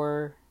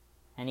 4,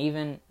 and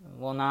even,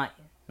 well, not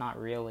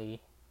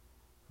really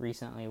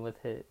recently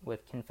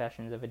with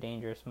Confessions of a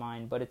Dangerous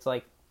Mind, but it's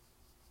like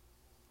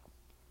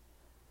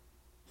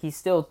he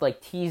still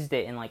like teased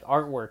it in like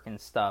artwork and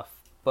stuff.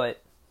 And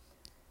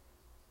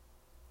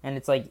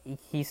it's like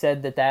he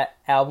said that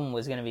album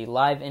was going to be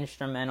live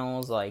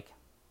instrumentals, like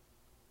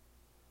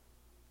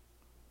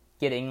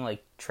getting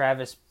like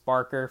Travis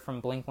Barker from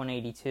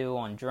Blink-182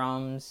 on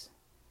drums,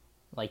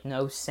 like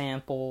no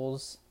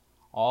samples,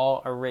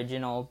 all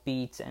original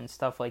beats and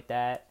stuff like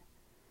that.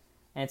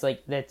 And it's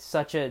like that's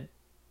such a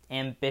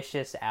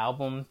ambitious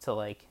album to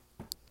like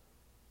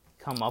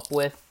come up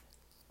with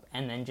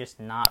and then just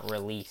not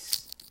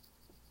release.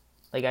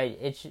 Like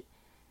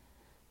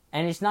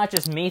and it's not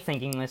just me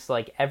thinking this,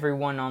 like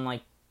everyone on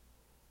like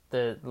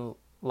the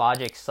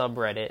Logic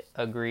subreddit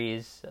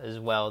agrees as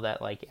well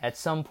that like at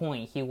some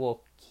point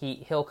he'll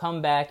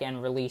come back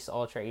and release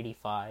Ultra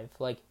 85.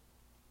 Like,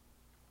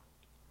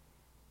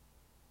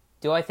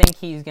 do I think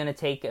he's going to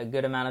take a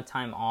good amount of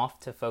time off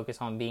to focus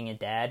on being a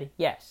dad?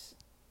 Yes.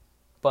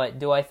 But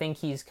do I think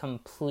he's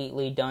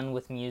completely done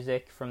with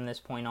music from this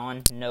point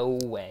on? No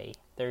way.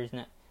 There's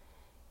no...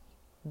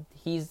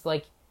 He's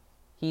like...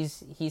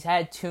 He's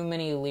had too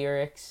many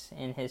lyrics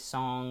in his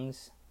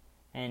songs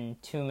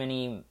and too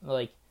many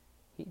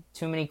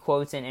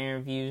quotes in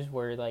interviews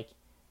where like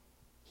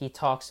he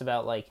talks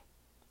about like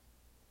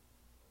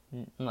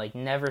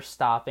never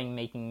stopping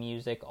making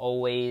music,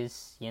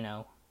 always, you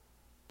know,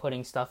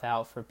 putting stuff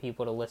out for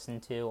people to listen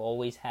to,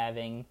 always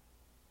having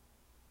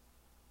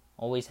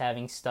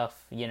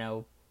stuff, you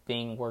know,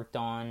 being worked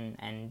on,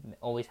 and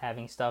always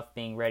having stuff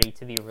being ready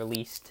to be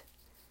released.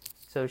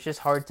 So it's just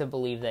hard to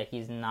believe that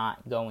he's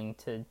not going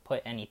to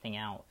put anything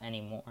out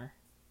anymore.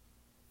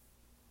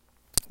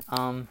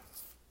 Hold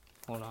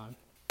on.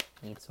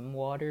 Need some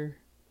water.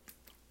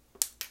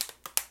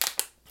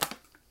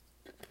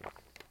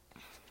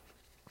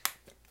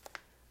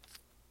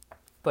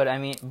 But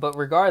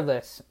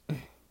regardless,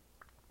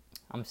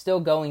 I'm still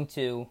going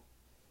to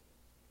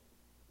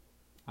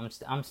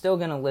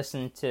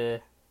listen to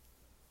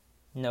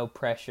No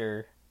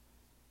Pressure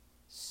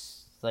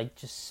like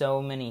just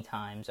so many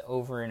times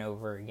over and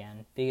over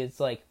again, because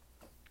like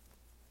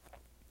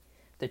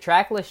the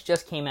track list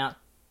just came out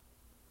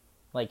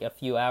like a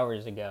few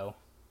hours ago.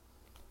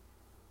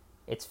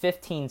 It's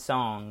 15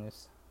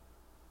 songs,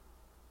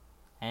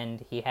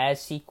 and he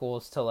has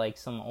sequels to like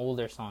some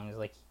older songs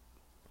like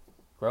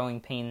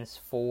Growing Pains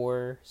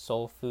 4,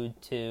 Soul Food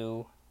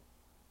 2.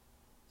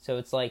 So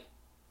it's like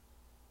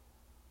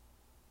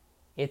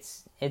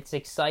it's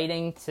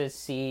exciting to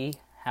see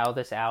how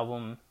this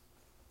album...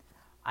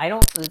 I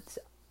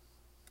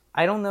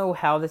don't know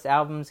how this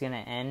album's gonna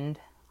end.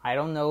 I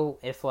don't know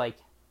if like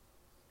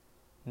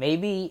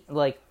maybe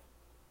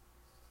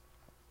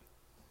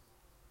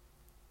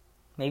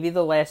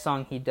the last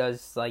song he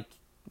does, like,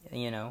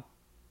 you know,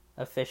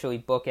 officially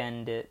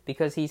bookend it,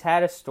 because he's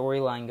had a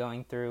storyline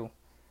going through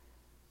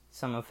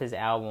some of his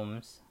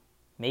albums.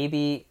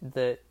 Maybe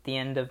the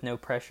end of No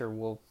Pressure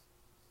will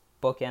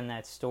bookend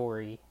that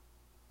story.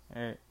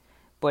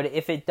 But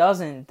if it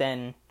doesn't,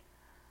 then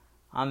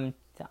I'm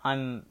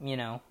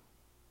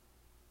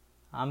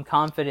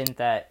confident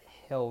that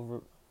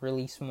he'll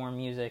release more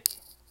music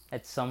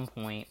at some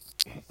point.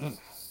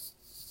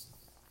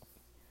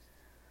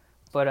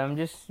 But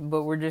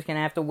we're just gonna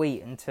have to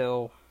wait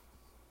until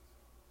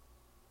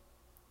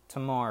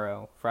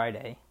tomorrow,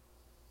 Friday.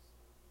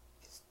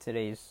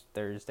 Today's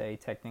Thursday,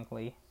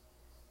 technically.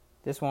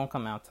 This won't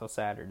come out till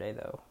Saturday,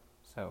 though.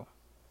 So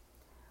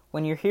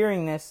when you're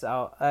hearing this,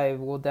 I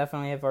will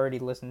definitely have already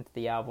listened to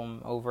the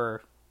album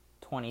over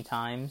 20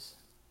 times,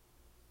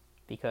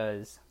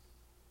 because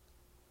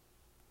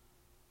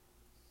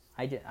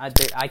I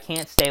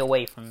can't stay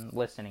away from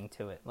listening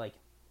to it. Like,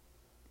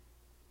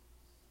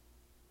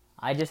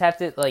 I just have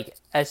to, like,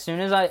 as soon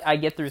as I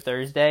get through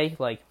Thursday,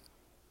 like,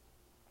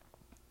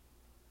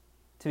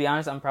 to be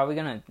honest, I'm probably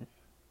gonna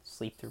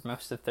sleep through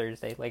most of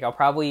Thursday. Like,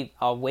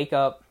 I'll wake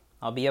up,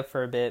 I'll be up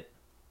for a bit,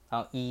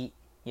 I'll eat,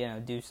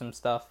 do some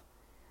stuff,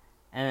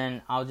 and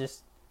then I'll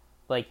just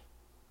like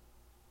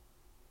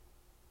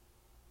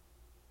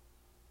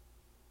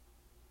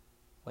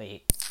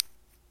wait.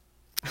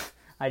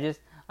 I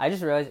just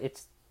realized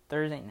it's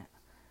Thursday now.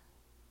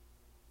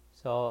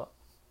 So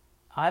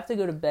I'll have to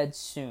go to bed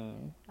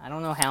soon. I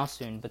don't know how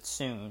soon, but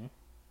soon.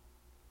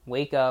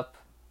 Wake up.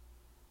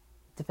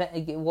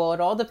 Well,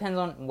 it all depends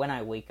on when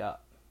I wake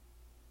up.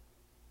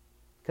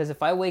 Because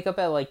if I wake up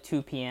at like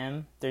 2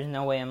 p.m., there's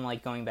no way I'm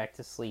like going back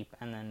to sleep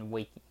and then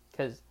waking.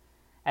 Because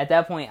at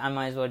that point, I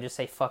might as well just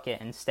say fuck it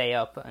and stay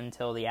up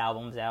until the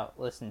album's out,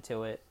 listen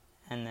to it,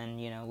 and then,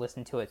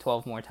 listen to it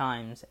 12 more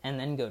times, and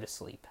then go to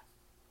sleep.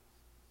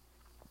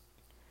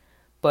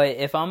 But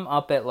if I'm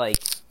up at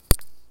like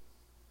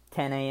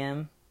 10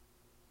 a.m.,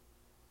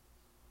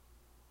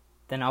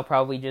 then I'll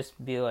probably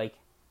just be like,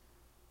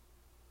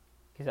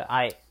 because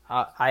I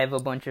have a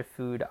bunch of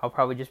food, I'll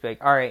probably just be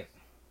like, alright,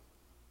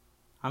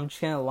 I'm just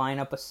going to line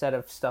up a set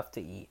of stuff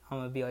to eat. I'm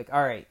going to be like,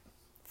 alright,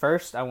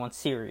 first I want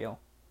cereal,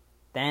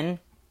 then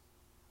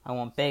I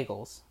want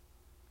bagels,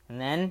 and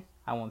then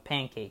I want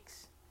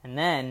pancakes, and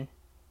then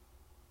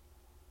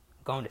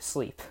I'm going to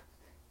sleep.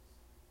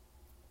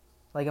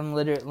 I'm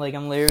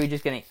literally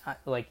just gonna,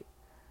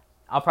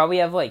 I'll probably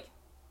have,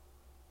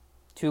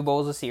 2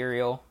 bowls of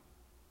cereal,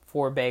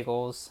 4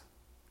 bagels,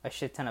 a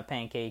shit ton of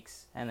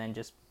pancakes, and then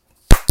just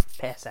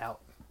pass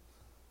out.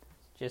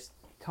 Just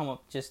come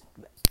up, just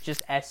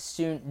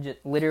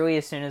literally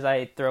as soon as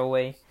I throw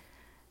away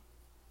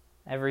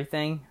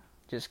everything,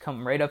 just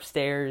come right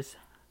upstairs,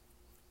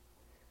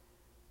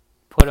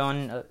 put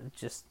on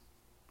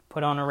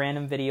a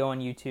random video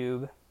on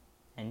YouTube,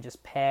 and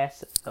just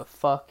pass the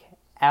fuck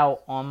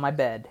out on my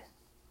bed.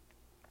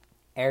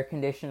 Air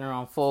conditioner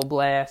on full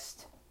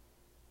blast.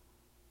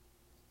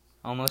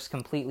 Almost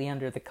completely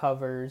under the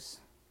covers.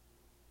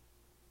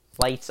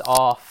 Lights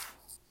off.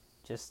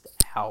 Just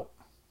out.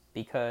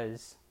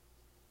 Because,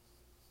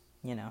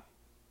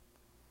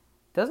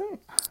 doesn't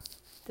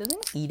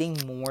eating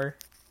more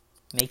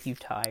make you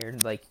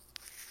tired?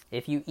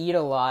 If you eat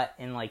a lot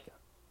in,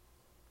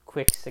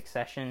 quick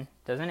succession,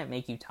 doesn't it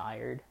make you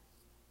tired?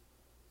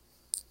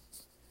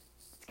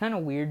 It's kind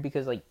of weird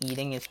because,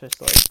 eating is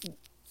supposed to,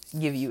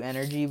 give you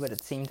energy, but at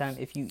the same time,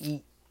 if you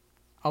eat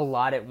a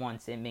lot at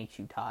once, it makes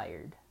you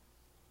tired.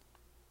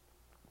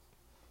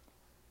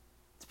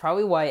 It's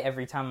probably why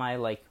every time I,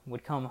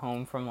 would come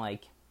home from,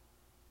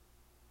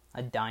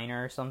 a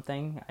diner or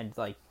something,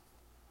 I'd,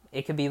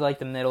 it could be,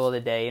 the middle of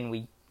the day, and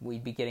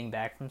we'd be getting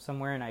back from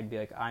somewhere, and I'd be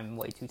like, I'm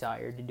way too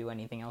tired to do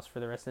anything else for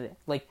the rest of the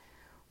day.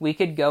 We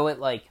could go at,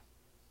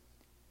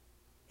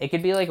 it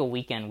could be, a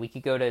weekend. We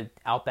could go to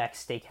Outback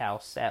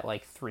Steakhouse at,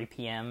 3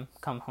 p.m.,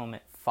 come home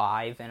at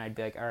 5, and I'd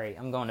be like, alright,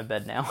 I'm going to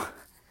bed now.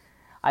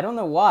 I don't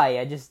know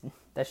why,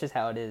 that's just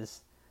how it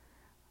is.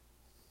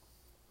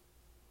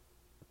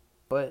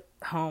 But,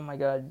 oh my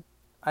god,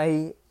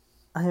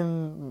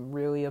 I'm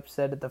really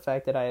upset at the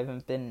fact that I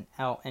haven't been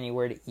out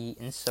anywhere to eat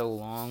in so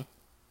long.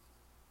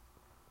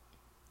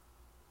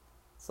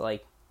 It's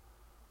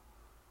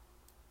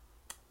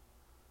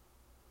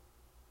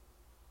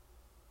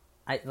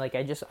I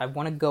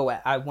want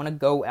to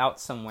go out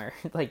somewhere.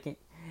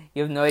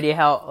 You have no idea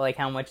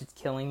how much it's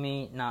killing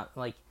me. Not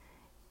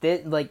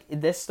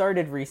this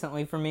started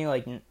recently for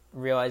me,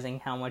 realizing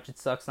how much it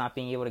sucks not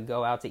being able to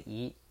go out to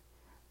eat.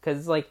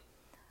 'Cause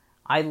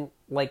I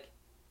like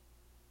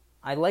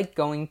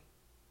going,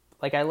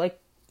 I like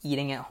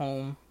eating at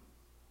home.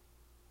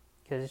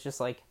 'Cause it's just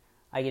I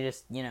could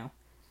just,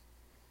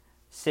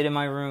 sit in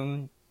my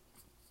room,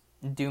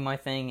 do my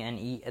thing, and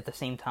eat at the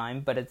same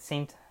time. But at the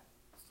same time,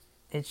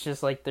 it's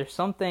just there's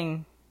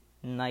something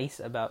nice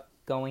about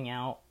going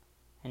out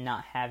and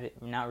not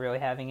really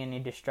having any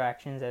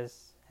distractions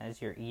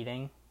as you're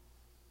eating.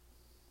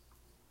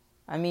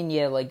 I mean,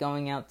 yeah,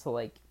 going out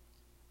to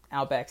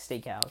Outback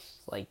Steakhouse,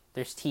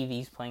 there's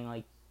TVs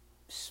playing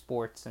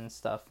sports and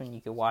stuff, and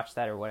you could watch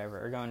that or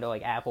whatever, or going to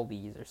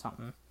Applebee's or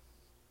something.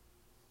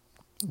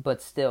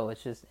 But still,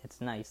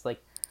 it's nice.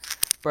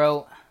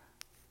 Bro,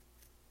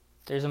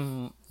 there's a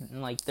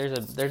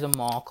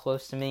mall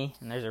close to me,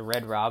 and there's a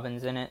Red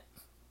Robin's in it.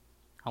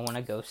 I want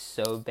to go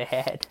so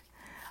bad.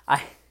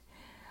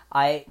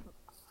 I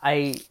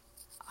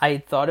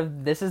thought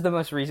of, this is the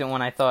most recent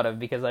one I thought of,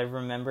 because I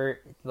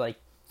remember,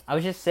 I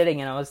was just sitting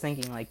and I was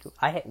thinking,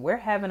 where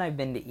haven't I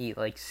been to eat,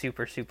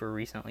 super, super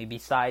recently,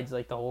 besides,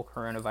 the whole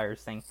coronavirus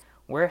thing?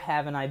 Where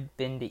haven't I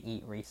been to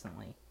eat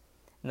recently?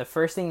 And the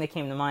first thing that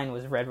came to mind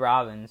was Red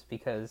Robin's,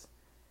 because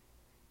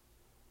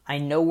I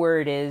know where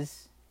it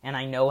is, and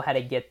I know how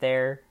to get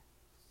there,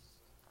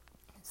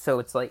 so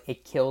it's,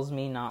 it kills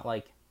me not,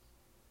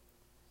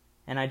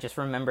 and I just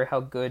remember how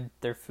good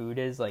their food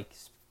is,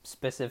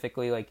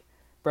 specifically,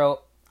 bro,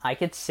 I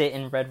could sit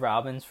in Red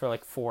Robin's for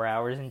 4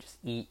 hours and just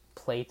eat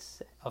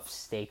plates of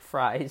steak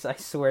fries. I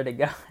swear to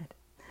God.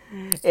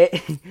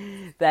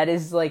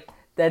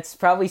 That's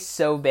probably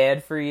so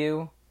bad for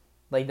you.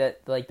 That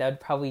would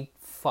probably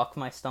fuck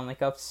my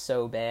stomach up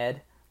so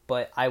bad.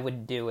 But I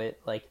would do it.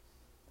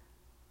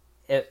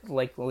 it,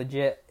 like,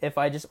 legit, if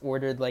I just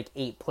ordered, like,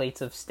 8 plates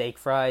of steak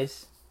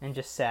fries and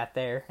just sat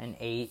there and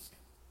ate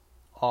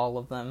all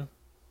of them,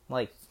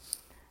 like,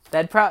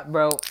 that'd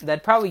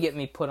probably get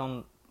me put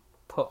on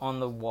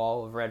the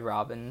wall of Red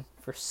Robin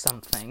for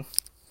something.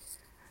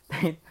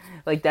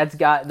 Like, that's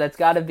got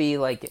to be,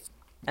 like,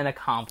 an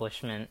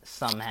accomplishment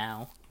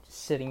somehow.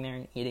 Just sitting there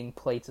and eating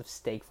plates of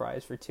steak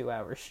fries for 2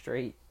 hours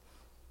straight.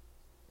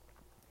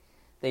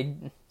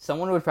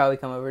 Someone would probably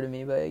come over to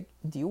me and be like,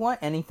 do you want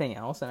anything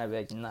else? And I'd be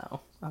like,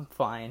 no, I'm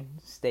fine.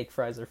 Steak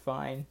fries are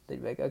fine.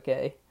 They'd be like,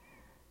 okay.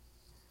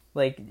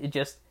 Like,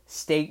 just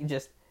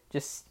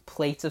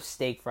plates of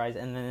steak fries,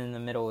 and then in the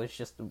middle is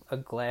just a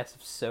glass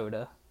of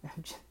soda.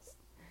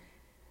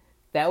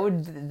 That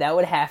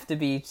would have to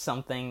be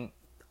something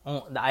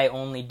I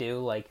only do.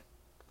 Like,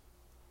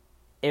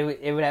 it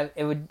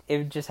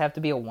would just have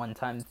to be a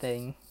one-time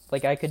thing.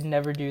 Like, I could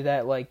never do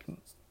that. Like,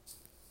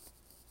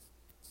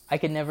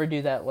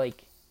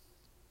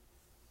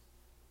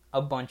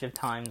 a bunch of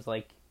times,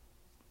 like,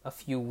 a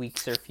few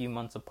weeks or a few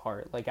months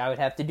apart. Like, I would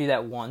have to do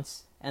that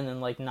once, and then,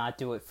 like, not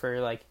do it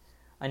for, like,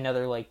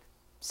 another, like,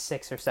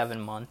 6 or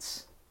 7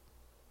 months.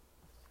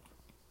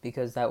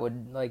 Because that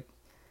would, like,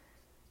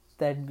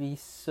 that'd be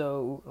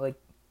so, like,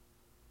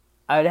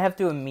 I would have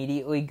to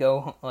immediately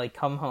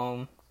come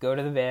home, go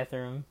to the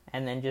bathroom,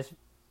 and then just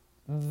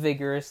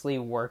vigorously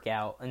work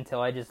out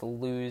until I just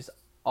lose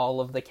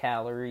all of the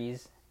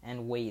calories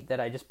and weight that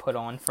I just put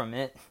on from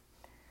it.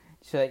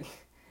 So, like,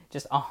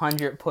 just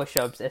 100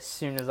 push-ups as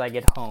soon as I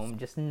get home,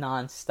 just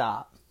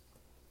non-stop.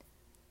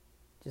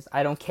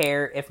 I don't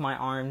care if my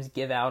arms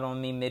give out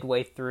on me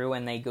midway through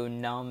and they go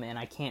numb and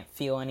I can't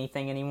feel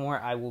anything anymore.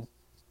 I will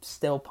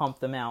still pump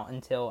them out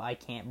until I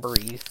can't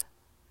breathe.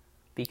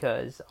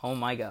 Because, oh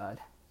my god.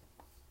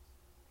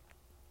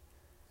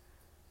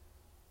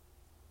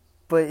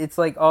 But it's,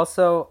 like,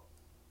 also,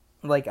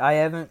 like, I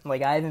haven't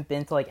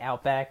been to, like,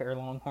 Outback or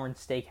Longhorn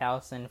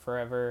Steakhouse in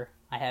forever.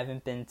 I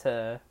haven't been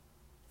to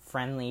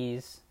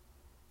Friendly's.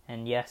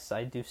 And yes,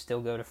 I do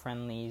still go to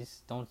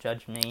Friendly's. Don't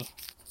judge me.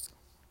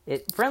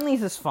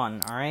 Friendly's is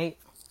fun, alright?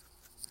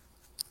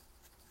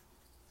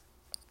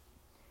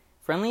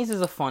 Friendly's is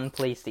a fun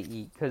place to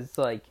eat, because,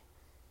 like,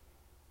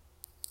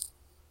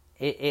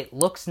 it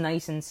looks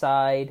nice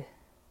inside.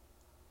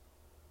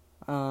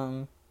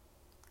 And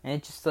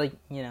it just, like,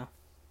 you know,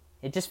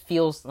 it just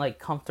feels, like,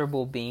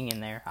 comfortable being in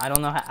there. I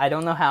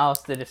don't know how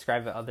else to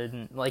describe it other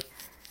than, like,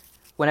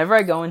 whenever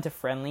I go into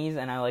Friendly's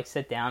and I, like,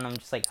 sit down, I'm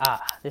just like,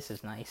 this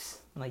is nice.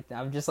 Like,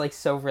 I'm just, like,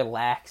 so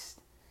relaxed.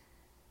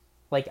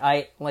 Like,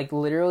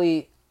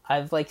 literally,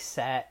 I've, like,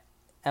 sat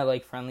at,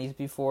 like, Friendly's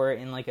before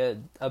in, like,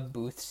 a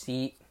booth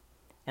seat,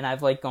 and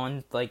I've, like,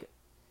 gone, like,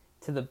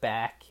 to the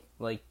back,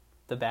 like,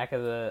 the back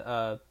of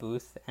the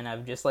booth, and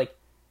I've just, like,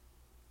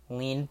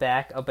 leaned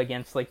back up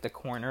against, like, the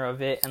corner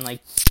of it, and,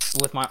 like,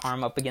 with my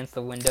arm up against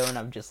the window, and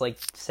I've just, like,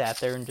 sat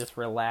there and just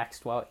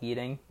relaxed while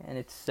eating, and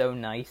it's so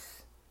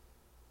nice.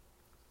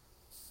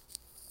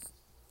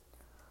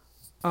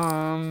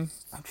 I'm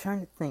trying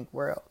to think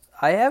where else.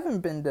 I haven't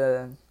been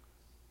to...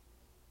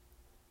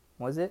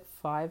 Was it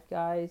Five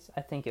Guys?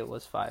 I think it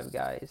was Five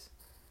Guys.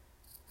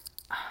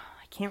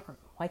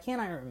 Why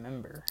can't I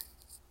remember?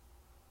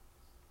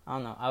 I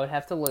don't know. I would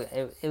have to look.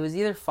 It was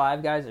either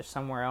Five Guys or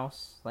somewhere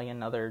else, like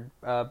another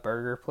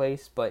burger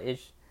place. But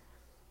is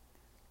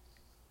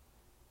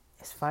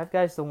Five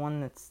Guys the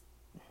one that's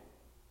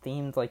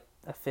themed like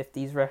a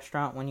 50s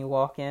restaurant when you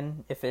walk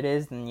in? If it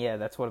is, then yeah,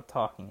 that's what I'm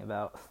talking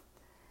about.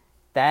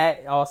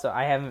 That also,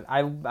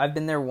 I've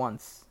been there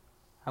once.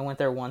 I went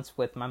there once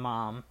with my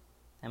mom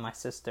and my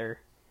sister,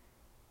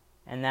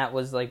 and that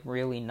was, like,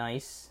 really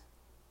nice,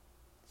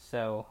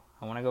 so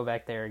I want to go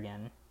back there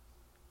again.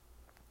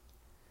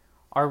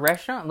 Our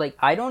restaurant, like,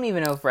 I don't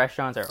even know if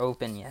restaurants are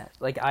open yet.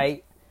 Like,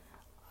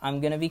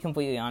 I'm gonna be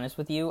completely honest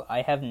with you,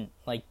 I haven't,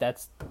 like,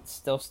 that's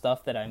still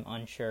stuff that I'm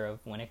unsure of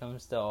when it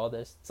comes to all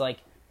this. It's like,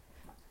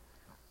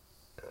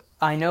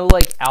 I know,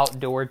 like,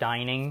 outdoor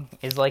dining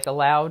is, like,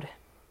 allowed.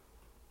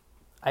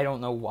 I don't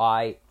know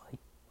why, like,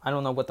 I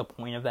don't know what the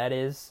point of that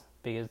is,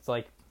 because it's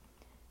like,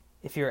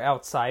 if you're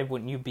outside,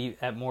 wouldn't you be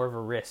at more of a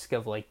risk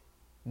of, like,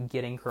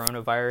 getting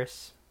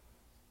coronavirus?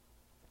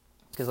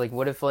 Because, like,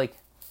 what if, like,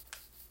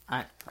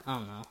 I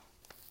don't know.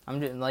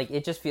 I'm just, like,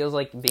 it just feels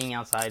like being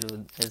outside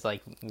is,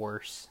 like,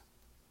 worse.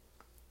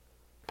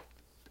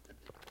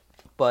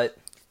 But,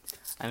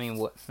 I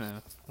mean,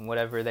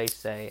 whatever they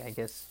say, I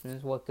guess,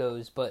 is what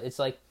goes. But it's,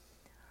 like,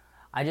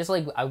 I just,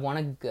 like, I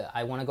want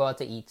to go out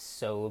to eat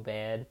so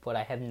bad, but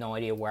I have no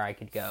idea where I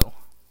could go.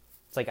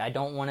 It's, like, I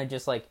don't want to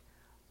just, like,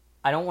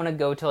 I don't want to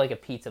go to, like, a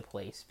pizza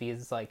place,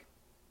 because it's like,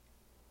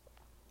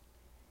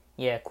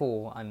 yeah,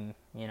 cool, I'm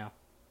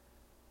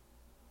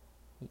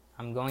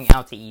I'm going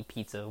out to eat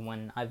pizza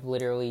when I've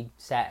literally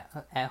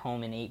sat at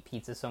home and ate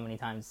pizza so many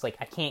times. It's like,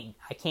 I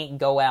can't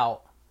go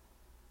out,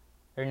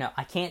 or no,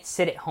 I can't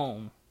sit at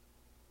home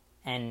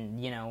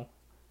and,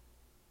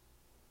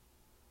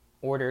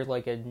 order,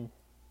 like,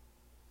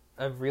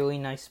 a really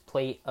nice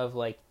plate of,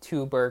 like,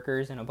 2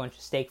 burgers and a bunch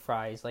of steak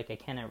fries like I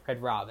can at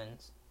Red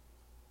Robin's.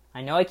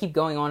 I know I keep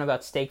going on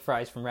about steak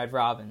fries from Red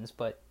Robin's,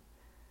 but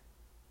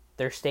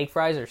their steak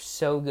fries are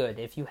so good.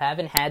 If you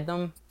haven't had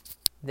them,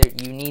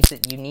 you need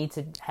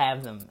to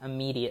have them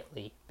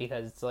immediately,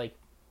 because it's like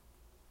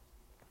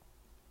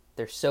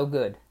they're so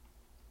good.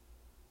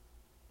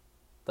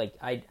 Like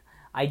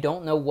I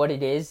don't know what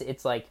it is.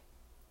 It's like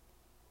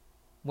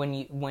when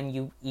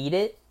you eat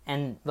it,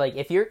 and like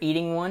if you're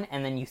eating one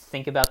and then you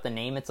think about the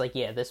name, it's like,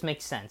 yeah, this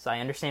makes sense. I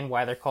understand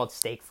why they're called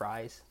steak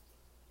fries.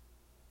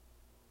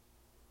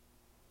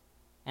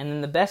 And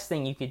then the best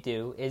thing you could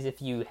do is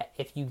if you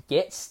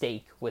get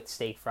steak with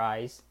steak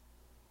fries,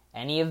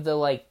 any of the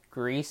like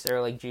grease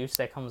or like juice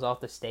that comes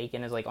off the steak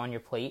and is like on your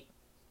plate,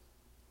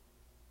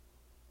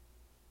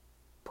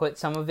 put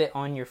some of it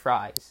on your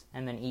fries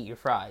and then eat your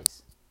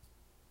fries.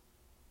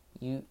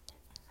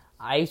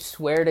 I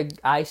swear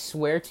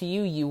to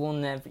you, you will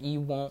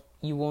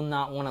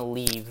not want to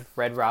leave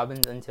Red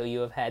Robin's until you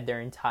have had their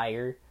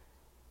entire.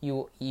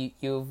 You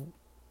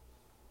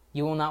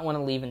will not want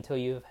to leave until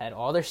you have had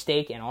all their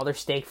steak and all their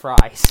steak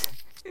fries.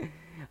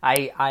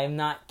 I'm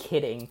not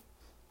kidding.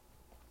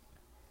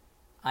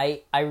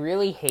 I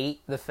really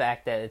hate the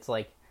fact that it's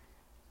like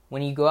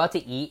when you go out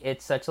to eat,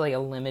 it's such like a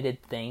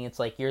limited thing. It's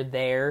like you're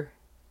there,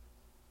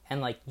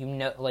 and like you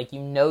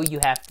know you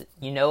have to,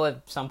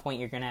 at some point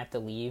you're gonna have to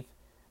leave,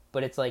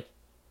 but it's like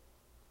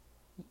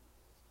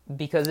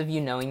because of you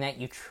knowing that,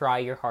 you try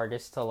your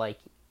hardest to like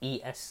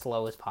eat as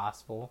slow as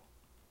possible,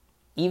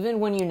 even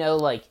when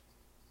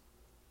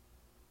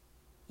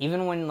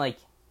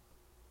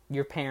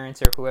your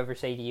parents or whoever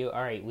say to you,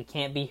 all right, we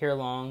can't be here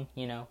long,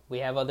 we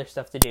have other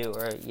stuff to do,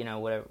 or,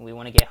 whatever, we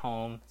want to get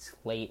home, it's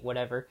late,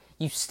 whatever,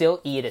 you still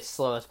eat as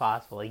slow as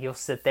possible. Like, you'll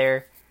sit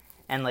there,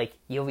 and, like,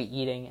 you'll be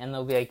eating, and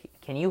they'll be like,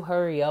 can you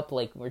hurry up,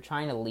 like, we're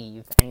trying to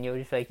leave, and you'll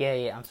just be like,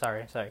 yeah, I'm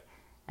sorry,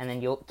 and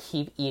then you'll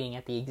keep eating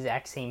at the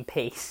exact same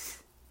pace.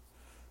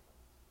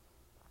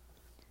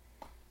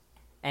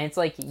 And it's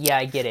like, yeah,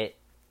 I get it.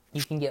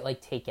 You can get,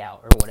 like,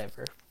 takeout or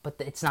whatever, but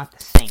it's not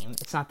the same.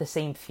 It's not the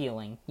same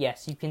feeling.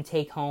 Yes, you can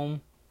take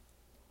home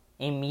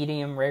a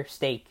medium rare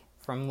steak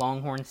from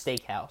Longhorn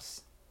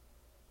Steakhouse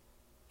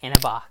in a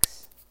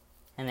box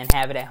and then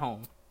have it at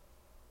home.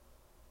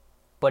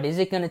 But is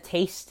it going to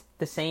taste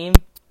the same?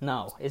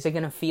 No. Is it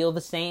going to feel the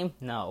same?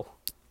 No.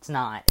 It's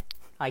not.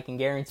 I can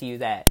guarantee you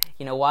that.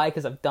 You know why?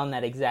 Because I've done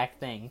that exact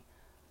thing.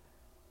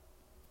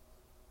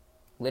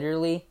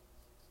 Literally,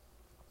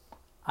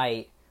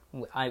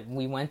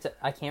 we went to,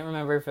 I can't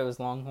remember if it was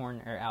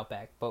Longhorn or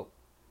Outback, but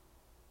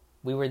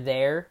we were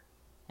there,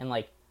 and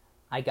like,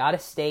 I got a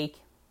steak,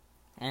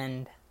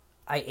 and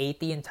I ate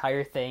the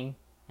entire thing,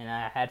 and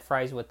I had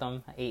fries with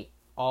them. I ate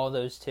all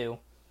those too,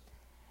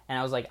 and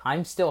I was like,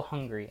 I'm still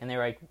hungry, and they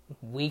were like,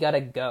 we gotta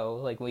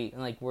go,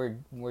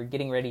 we're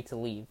getting ready to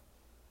leave.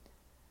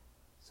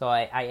 So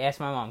I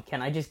asked my mom,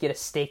 can I just get a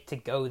steak to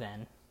go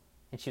then?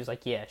 And she was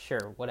like, yeah,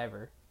 sure,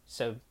 whatever.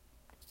 So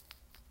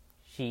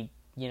she,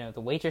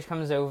 the waitress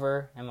comes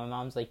over, and my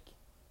mom's like,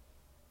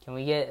 can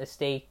we get a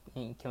steak?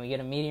 Can we get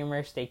a medium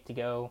rare steak to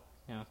go?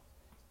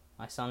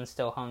 My son's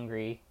still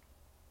hungry,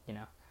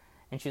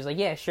 And she was like,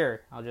 yeah,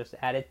 sure. I'll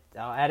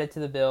add it to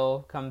the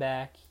bill, come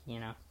back,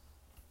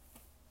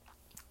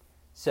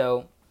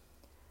 So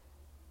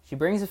she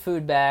brings the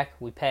food back,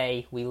 we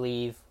pay, we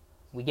leave,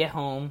 we get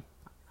home,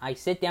 I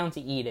sit down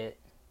to eat it,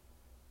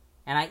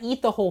 and I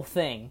eat the whole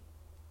thing,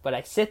 but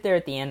I sit there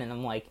at the end and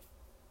I'm like,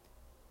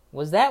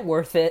 was that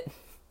worth it?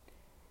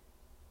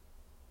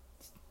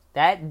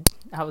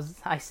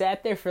 I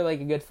sat there for like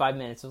a good 5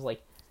 minutes. I was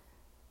like,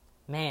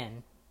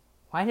 man,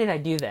 why did I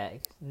do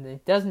that?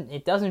 It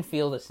doesn't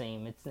feel the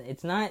same.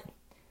 It's not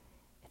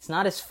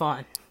as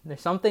fun.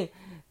 There's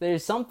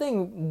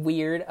something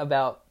weird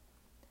about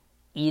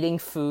eating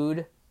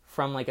food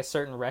from like a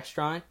certain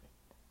restaurant,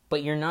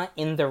 but you're not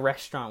in the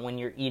restaurant when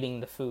you're eating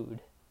the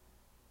food.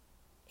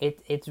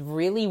 It's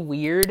really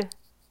weird,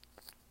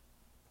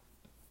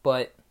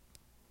 but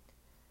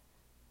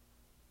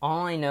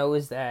all I know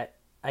is that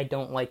I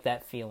don't like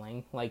that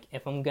feeling. Like,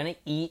 if I'm gonna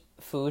eat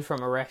food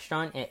from a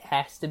restaurant, it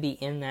has to be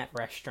in that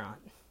restaurant.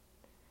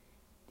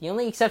 The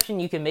only exception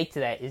you can make to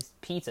that is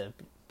pizza,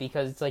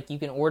 because it's like you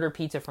can order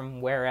pizza from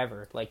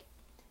wherever. Like,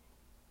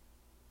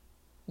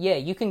 yeah,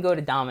 you can go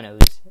to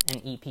Domino's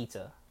and eat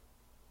pizza,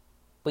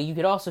 but you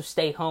could also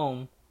stay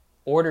home,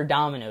 order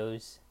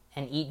Domino's,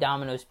 and eat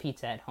Domino's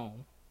pizza at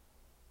home.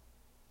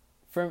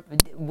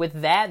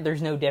 With that,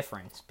 there's no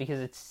difference,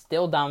 because it's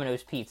still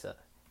Domino's pizza.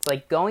 It's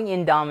like going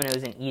in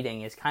Domino's and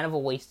eating is kind of a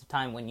waste of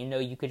time when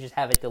you could just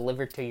have it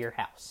delivered to your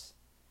house.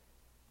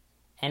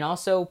 And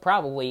also,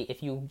 probably,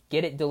 if you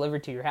get it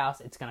delivered to your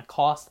house, it's going to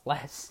cost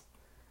less.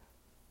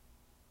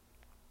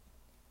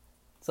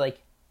 It's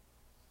like,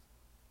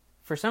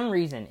 for some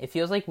reason, it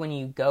feels like when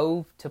you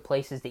go to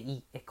places to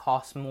eat, it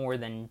costs more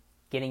than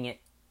getting it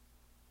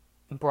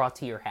brought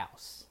to your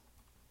house.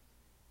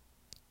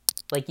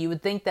 Like, you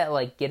would think that,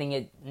 like, getting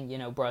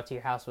it, brought to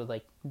your house with,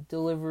 like,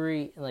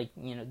 delivery,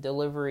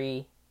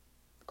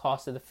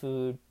 cost of the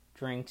food,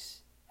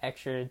 drinks,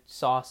 extra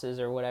sauces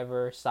or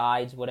whatever,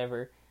 sides,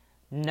 whatever.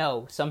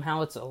 No,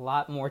 somehow it's a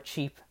lot more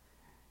cheap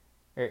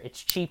or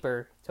it's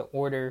cheaper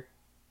to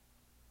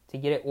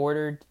get it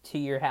ordered to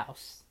your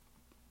house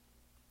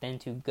than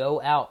to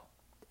go out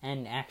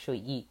and actually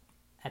eat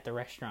at the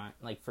restaurant,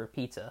 like for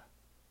pizza.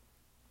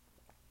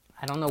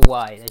 I don't know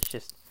why. It's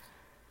just,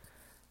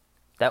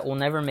 that will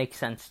never make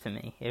sense to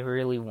me. It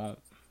really won't.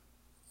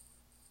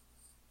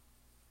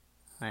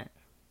 I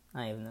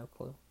have no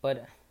clue.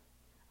 But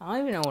I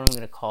don't even know what I'm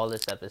going to call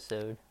this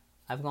episode.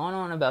 I've gone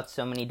on about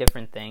so many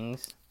different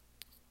things.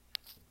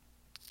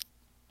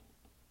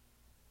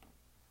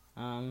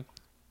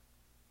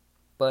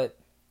 But,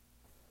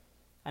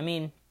 I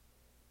mean,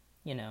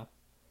 you know,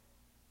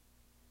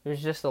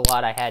 there's just a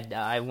lot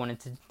I wanted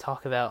to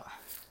talk about.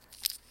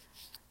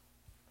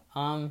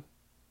 I'm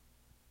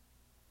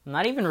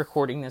not even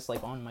recording this,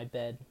 like, on my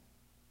bed.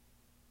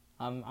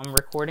 I'm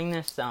recording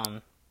this,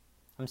 I'm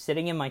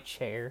sitting in my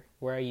chair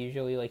where I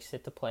usually, like,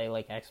 sit to play,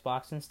 like,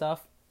 Xbox and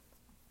stuff.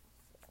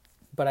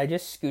 But I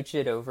just scooched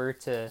it over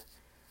to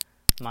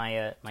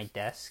my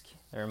desk,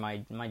 or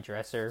my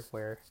dresser,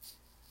 where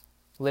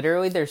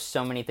literally there's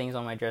so many things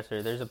on my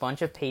dresser. There's a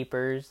bunch of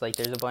papers, like,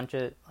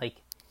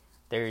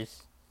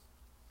 there's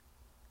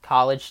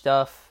college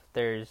stuff,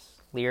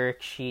 there's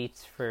lyric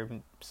sheets for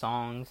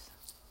songs,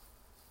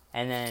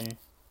 and then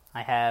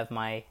I have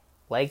my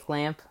leg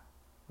lamp,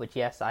 which,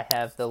 yes, I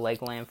have the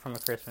leg lamp from A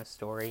Christmas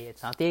Story.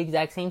 It's not the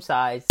exact same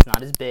size, it's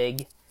not as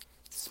big,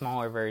 it's a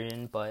smaller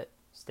version, but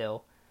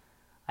still.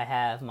 I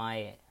have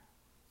my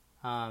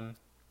Alexa.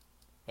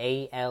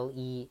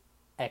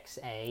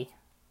 I'm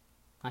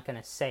not going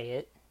to say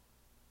it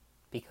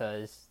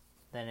because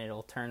then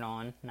it'll turn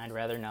on and I'd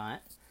rather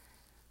not.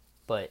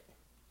 But,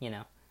 you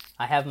know,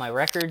 I have my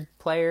record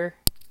player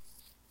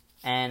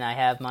and I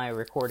have my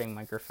recording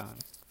microphone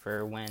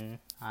for when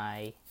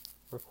I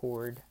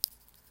record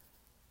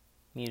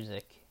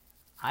music.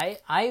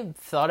 I've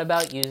thought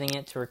about using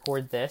it to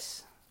record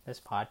this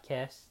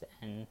podcast,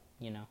 and,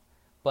 you know,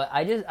 but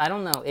I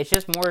don't know, it's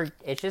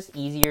just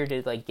easier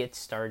to, like, get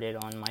started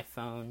on my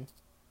phone,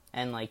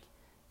 and, like,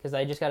 because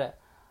I just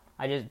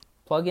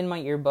plug in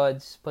my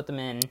earbuds, put them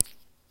in,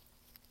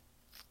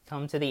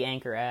 come to the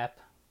Anchor app,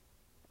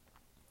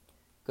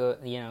 go,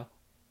 you know,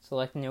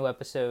 select a new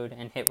episode,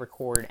 and hit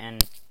record,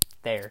 and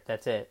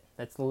that's it.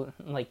 That's,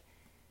 like,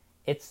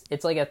 it's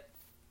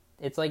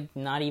like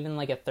not even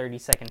like a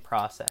 30-second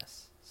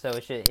process. So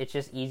it's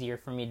just easier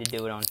for me to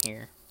do it on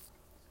here.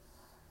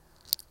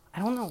 I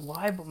don't know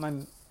why, but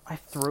my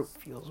throat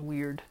feels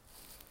weird.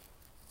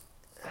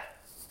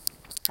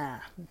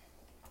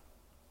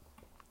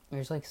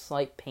 There's like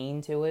slight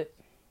pain to it,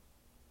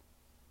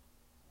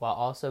 while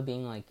also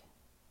being like,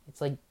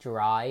 it's like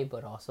dry,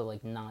 but also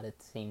like not at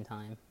the same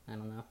time. I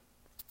don't know.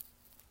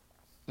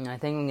 And I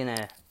think I'm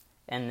gonna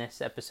end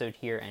this episode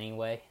here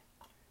anyway,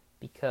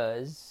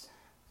 because,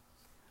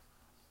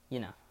 you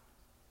know,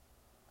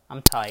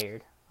 I'm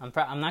tired. I'm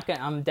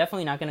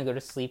definitely not gonna go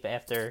to sleep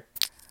after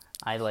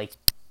I, like,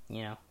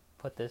 you know,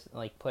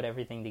 put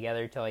everything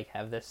together to, like,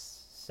 have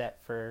this set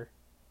for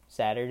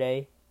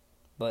Saturday,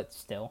 but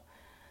still.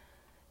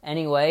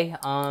 Anyway,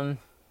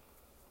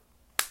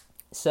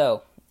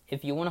 so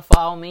if you want to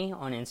follow me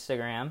on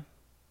Instagram,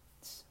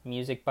 it's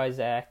Music by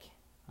Zach.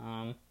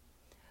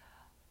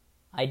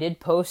 I did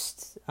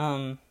post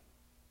a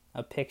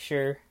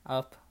picture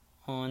up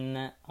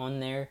on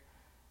there,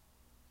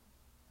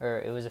 or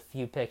it was a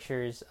few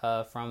pictures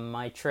from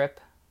my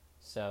trip.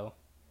 So,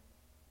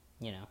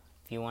 you know,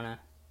 if you want to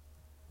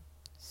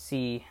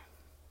see,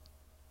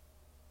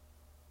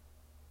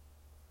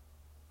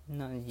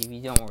 no,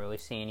 you don't really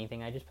see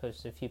anything. I just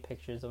posted a few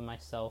pictures of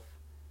myself,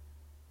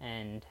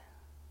 and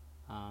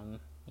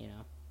you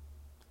know,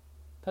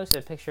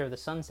 posted a picture of the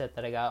sunset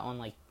that I got on,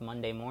 like,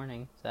 Monday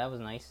morning, so that was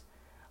nice.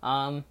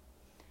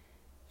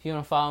 If you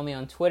want to follow me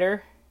on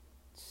Twitter,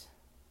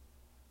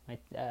 my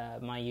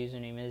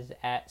username is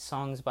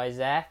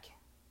 @songsbyzach.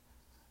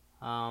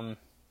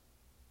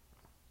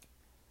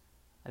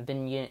 I've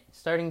been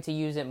starting to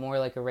use it more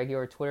like a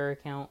regular Twitter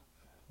account,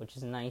 which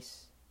is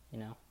nice, you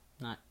know,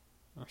 not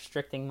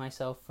restricting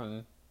myself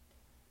from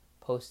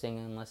posting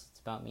unless it's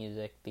about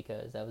music,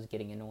 because that was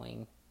getting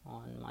annoying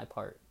on my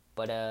part.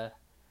 But,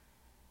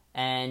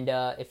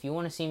 if you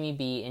want to see me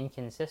be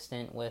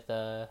inconsistent with,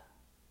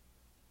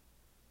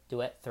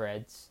 duet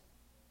threads,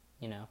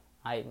 you know,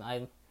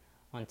 I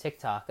on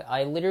TikTok,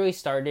 I literally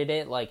started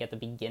it, like, at the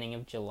beginning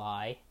of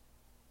July,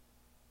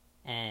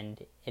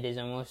 and it is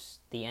almost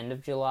the end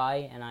of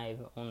July, and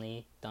I've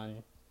only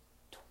done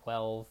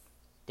 12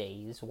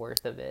 days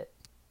worth of it.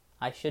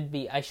 I should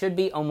be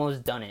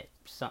almost done it,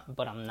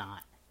 but I'm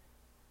not.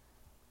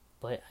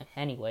 But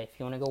anyway, if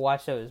you want to go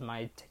watch those,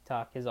 my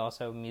TikTok is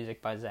also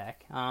Music by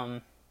Zach.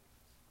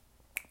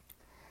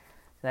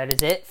 That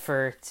is it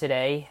for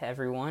today,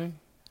 everyone.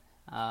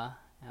 I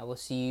will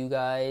see you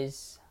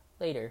guys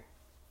later.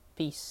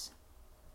 Peace.